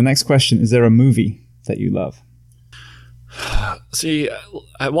 so then the next question, is there a movie that you love? See,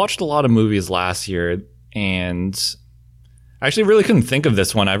 I watched a lot of movies last year, and I actually really couldn't think of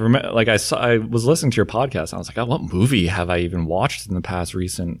this one. I remember, I was listening to your podcast, and I was like, oh, what movie have I even watched in the past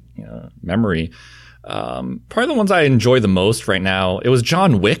recent memory? Probably the ones I enjoy the most right now, it was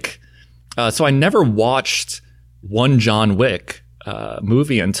John Wick. So I never watched one John Wick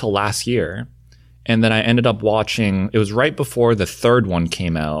movie until last year. And then I ended up watching, it was right before the third one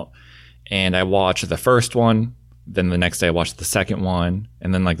came out. And I watched the first one. Then the next day I watched the second one.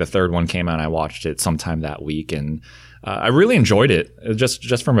 And then the third one came out and I watched it sometime that week. And I really enjoyed it.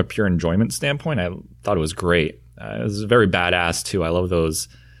 Just from a pure enjoyment standpoint, I thought it was great. It was very badass too. I love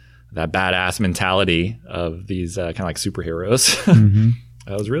that badass mentality of these kind of like superheroes.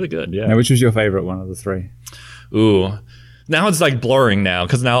 That was really good. Yeah. Now, which was your favorite one of the three? Ooh, now it's like blurring now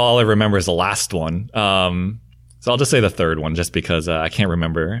because now all I remember is the last one. So I'll just say the third one just because I can't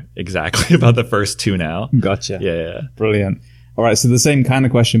remember exactly about the first two now. Gotcha. Yeah. Brilliant. All right. So the same kind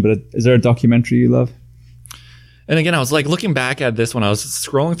of question, but is there a documentary you love? And again, I was looking back at this when I was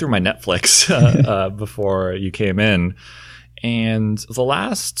scrolling through my Netflix before you came in. And the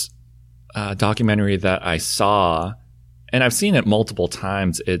last documentary that I saw, and I've seen it multiple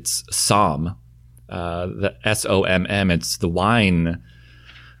times, it's SOMM, the SOMM. It's the wine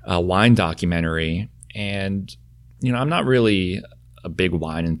documentary. And, I'm not really a big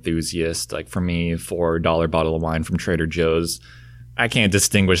wine enthusiast. Like for me, $4 bottle of wine from Trader Joe's, I can't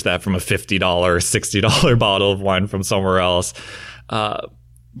distinguish that from a $50, $60 bottle of wine from somewhere else. But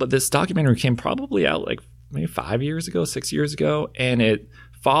this documentary came probably out maybe 5 years ago, 6 years ago, and it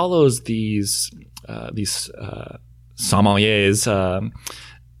follows these sommeliers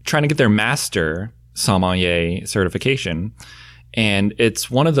trying to get their master sommelier certification, and it's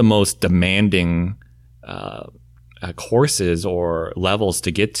one of the most demanding courses or levels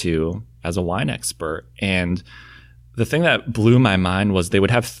to get to as a wine expert. And the thing that blew my mind was they would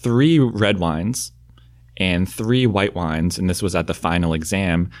have 3 red wines and 3 white wines, and this was at the final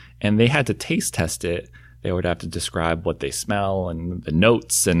exam, and they had to taste test it. They would have to describe what they smell and the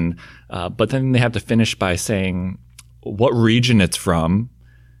notes, and but then they have to finish by saying what region it's from,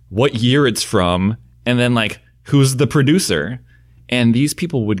 what year it's from, and then who's the producer. And these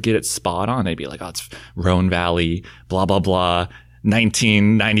people would get it spot on. They'd be like, oh, it's Rhone Valley, blah, blah, blah,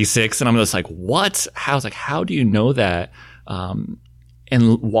 1996. And I'm just like, what? How do you know that?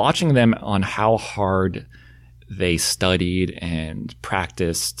 And watching them on how hard they studied and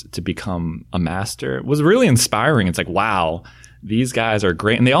practiced to become a master was really inspiring. It's like, wow, these guys are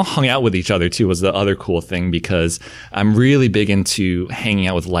great. And they all hung out with each other too, was the other cool thing, because I'm really big into hanging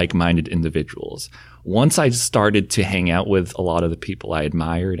out with like-minded individuals. Once I started to hang out with a lot of the people I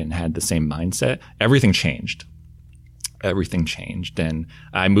admired and had the same mindset, everything changed. And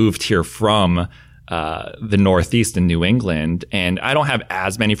I moved here from the Northeast in New England, and I don't have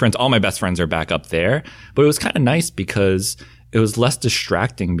as many friends. All my best friends are back up there, but it was kind of nice because it was less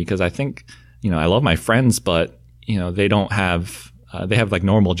distracting, because I think, I love my friends, but, they don't have, they have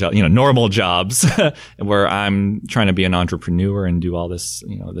normal jobs where I'm trying to be an entrepreneur and do all this,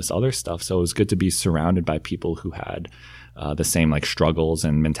 this other stuff. So it was good to be surrounded by people who had the same struggles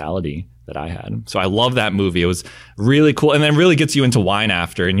and mentality that I had. So I love that movie. It was really cool. And then really gets you into wine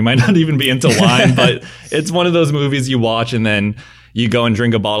after, and you might not even be into wine, but it's one of those movies you watch and then you go and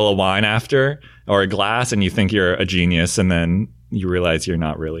drink a bottle of wine after, or a glass, and you think you're a genius, and then you realize you're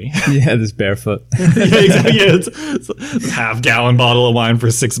not really. Yeah, this barefoot. Yeah, exactly. Yeah, it's a half-gallon bottle of wine for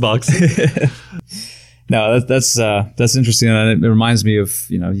 $6. No, that's interesting, and it reminds me of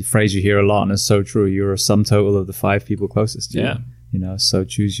the phrase you hear a lot, and it's so true. You're a sum total of the 5 people closest to you. So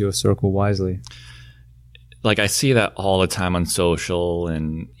choose your circle wisely. I see that all the time on social,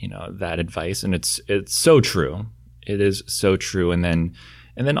 and that advice, and it's so true. It is so true, and then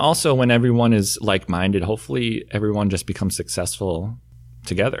also when everyone is like-minded, hopefully everyone just becomes successful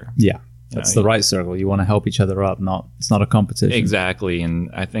together. Yeah. That's the right circle. You want to help each other up, it's not a competition. Exactly. And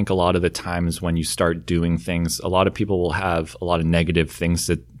I think a lot of the times when you start doing things, a lot of people will have a lot of negative things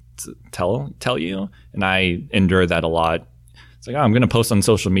to tell you. And I endure that a lot. It's like, oh, I'm going to post on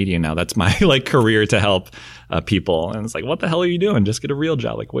social media now. That's my like career to help people. And it's like, what the hell are you doing? Just get a real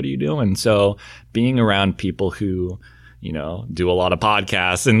job. Like, what are you doing? So being around people who, you know, do a lot of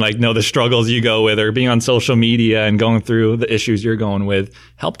podcasts and like know the struggles you go with, or being on social media and going through the issues you're going with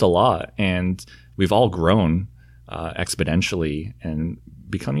helped a lot. And we've all grown exponentially and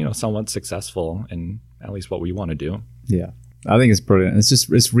become, you know, somewhat successful in at least what we want to do. Yeah. I think it's brilliant. It's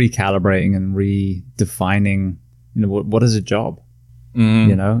recalibrating and redefining, you know, what is a job,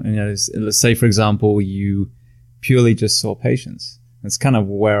 you know, and you know, let's say, for example, you purely just saw patients. It's kind of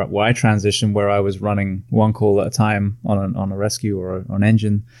where I transitioned, where I was running one call at a time on a rescue or an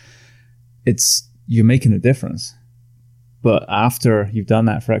engine. You're making a difference. But after you've done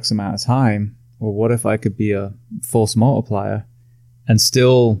that for X amount of time, well, what if I could be a force multiplier and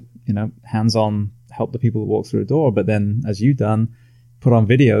still, you know, hands-on help the people that walk through the door, but then, as you've done, put on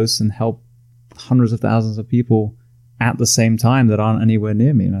videos and help hundreds of thousands of people at the same time that aren't anywhere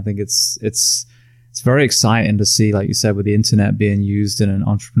near me. And I think it's very exciting to see, like you said, with the internet being used in an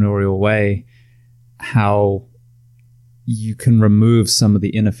entrepreneurial way, how you can remove some of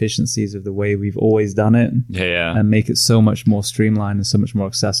the inefficiencies of the way we've always done it, and make it so much more streamlined and so much more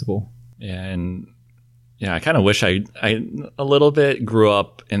accessible. Yeah, and I kind of wish I a little bit grew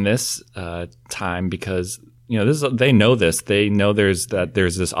up in this time, because you know they know this. They know there's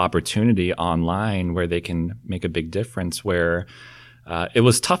this opportunity online where they can make a big difference. Where it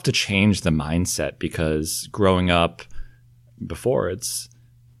was tough to change the mindset, because growing up before, it's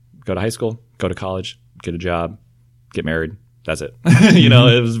go to high school, go to college, get a job, get married. That's it. You know,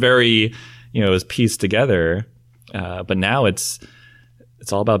 it was very, you know, it was pieced together. But now it's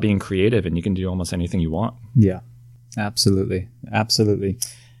all about being creative, and you can do almost anything you want. Yeah, absolutely. Absolutely.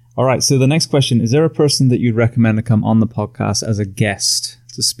 All right. So the next question, is there a person that you'd recommend to come on the podcast as a guest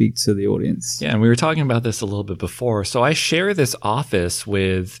to speak to the audience? Yeah, and we were talking about this a little bit before. So I share this office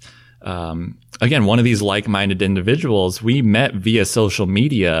with, again, one of these like-minded individuals. We met via social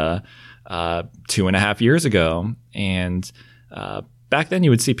media 2.5 years ago. And back then you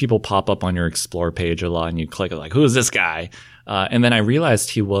would see people pop up on your Explore page a lot, and you'd click like, who is this guy? And then I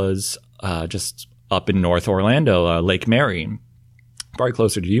realized he was just up in North Orlando, Lake Mary, probably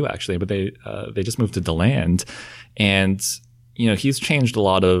closer to you actually, but they just moved to DeLand. And you know, he's changed a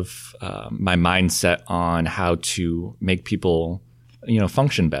lot of my mindset on how to make people, you know,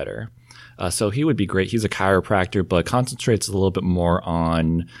 function better. So he would be great. He's a chiropractor, but concentrates a little bit more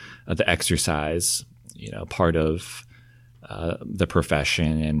on the exercise, you know, part of the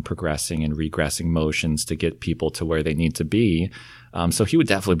profession, and progressing and regressing motions to get people to where they need to be. So he would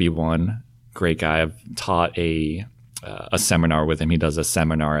definitely be one great guy. I've taught a seminar with him. He does a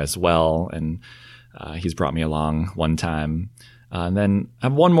seminar as well, and he's brought me along one time. And then I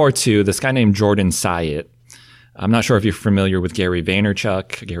have one more too, this guy named Jordan Syatt. I'm not sure if you're familiar with Gary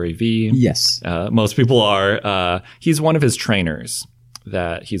Vaynerchuk, Gary V. Yes. Most people are. He's one of his trainers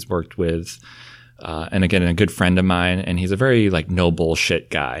that he's worked with. And again, a good friend of mine, and he's a very like no bullshit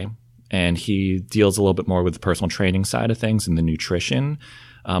guy. And he deals a little bit more with the personal training side of things and the nutrition.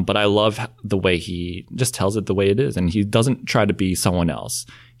 But I love the way he just tells it the way it is. And he doesn't try to be someone else.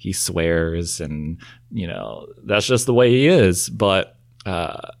 He swears, and, you know, that's just the way he is. But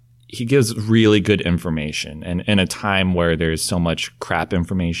he gives really good information. And in a time where there's so much crap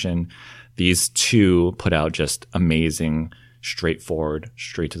information, these two put out just amazing, straightforward,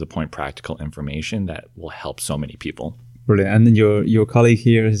 straight to the point, practical information that will help so many people. Brilliant. And then your colleague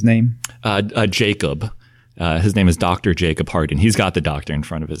here, his name? Jacob. His name is Dr. Jacob Harding. He's got the doctor in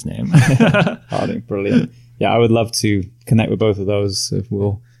front of his name. Harding, brilliant. Yeah, I would love to connect with both of those. If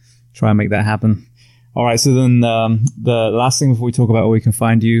we'll try and make that happen. All right. So then the last thing before we talk about where we can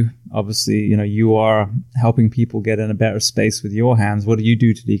find you, obviously, you know, you are helping people get in a better space with your hands. What do you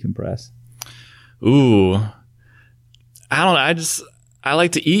do to decompress? Ooh, I don't know. I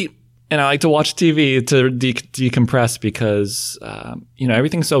like to eat, and I like to watch TV to decompress, because, you know,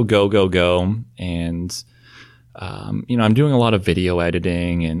 everything's so go. And, you know, I'm doing a lot of video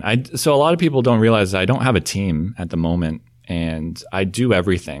editing, and so a lot of people don't realize I don't have a team at the moment, and I do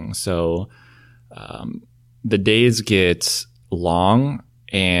everything. So, the days get long,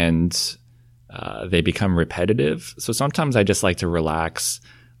 and, they become repetitive. So sometimes I just like to relax,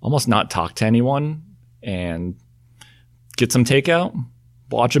 almost not talk to anyone, and get some takeout,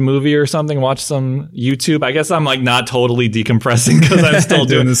 watch a movie or something, watch some YouTube. I guess I'm like not totally decompressing because I'm still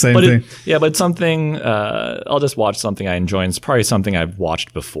doing the same thing. But something, I'll just watch something I enjoy. And it's probably something I've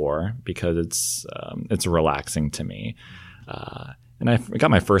watched before because it's relaxing to me. And I got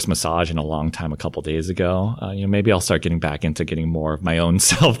my first massage in a long time a couple days ago. Maybe I'll start getting back into getting more of my own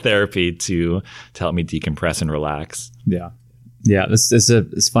self-therapy to help me decompress and relax. Yeah. Yeah.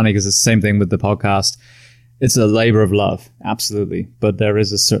 It's funny because it's the same thing with the podcast. It's a labor of love. Absolutely. But there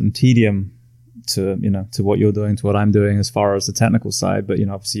is a certain tedium to what you're doing, to what I'm doing as far as the technical side. But,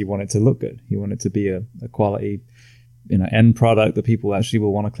 obviously you want it to look good. You want it to be a quality, end product that people actually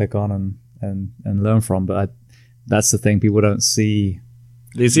will want to click on and learn from. But that's the thing, people don't see.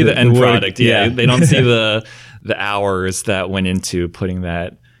 They see the end product. Yeah. They don't see the hours that went into putting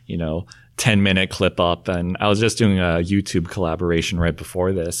that, 10-minute clip up. And I was just doing a YouTube collaboration right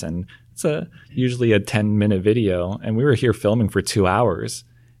before this, and it's usually a 10-minute video, and we were here filming for 2 hours,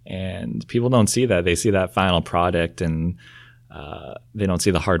 and people don't see that. They see that final product, and they don't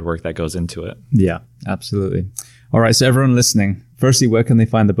see the hard work that goes into it. Yeah, absolutely. All right. So everyone listening, firstly, where can they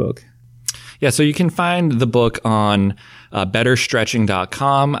find the book? Yeah, so you can find the book on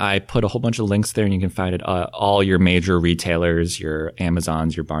betterstretching.com. I put a whole bunch of links there, and you can find it all your major retailers, your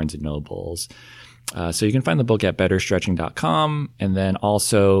Amazons, your Barnes & Nobles. So you can find the book at betterstretching.com. And then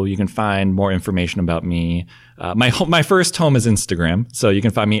also you can find more information about me. My first home is Instagram. So you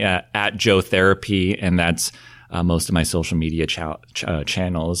can find me at Joe Therapy, and that's most of my social media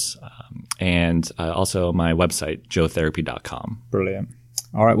channels. And also my website, joetherapy.com. Brilliant.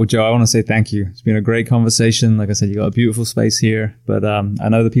 All right. Well, Joe, I want to say thank you. It's been a great conversation. Like I said, you got a beautiful space here, but I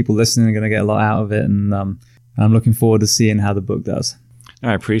know the people listening are going to get a lot out of it, and I'm looking forward to seeing how the book does.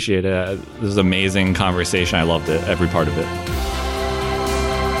 I appreciate it. This was an amazing conversation. I loved it, every part of it.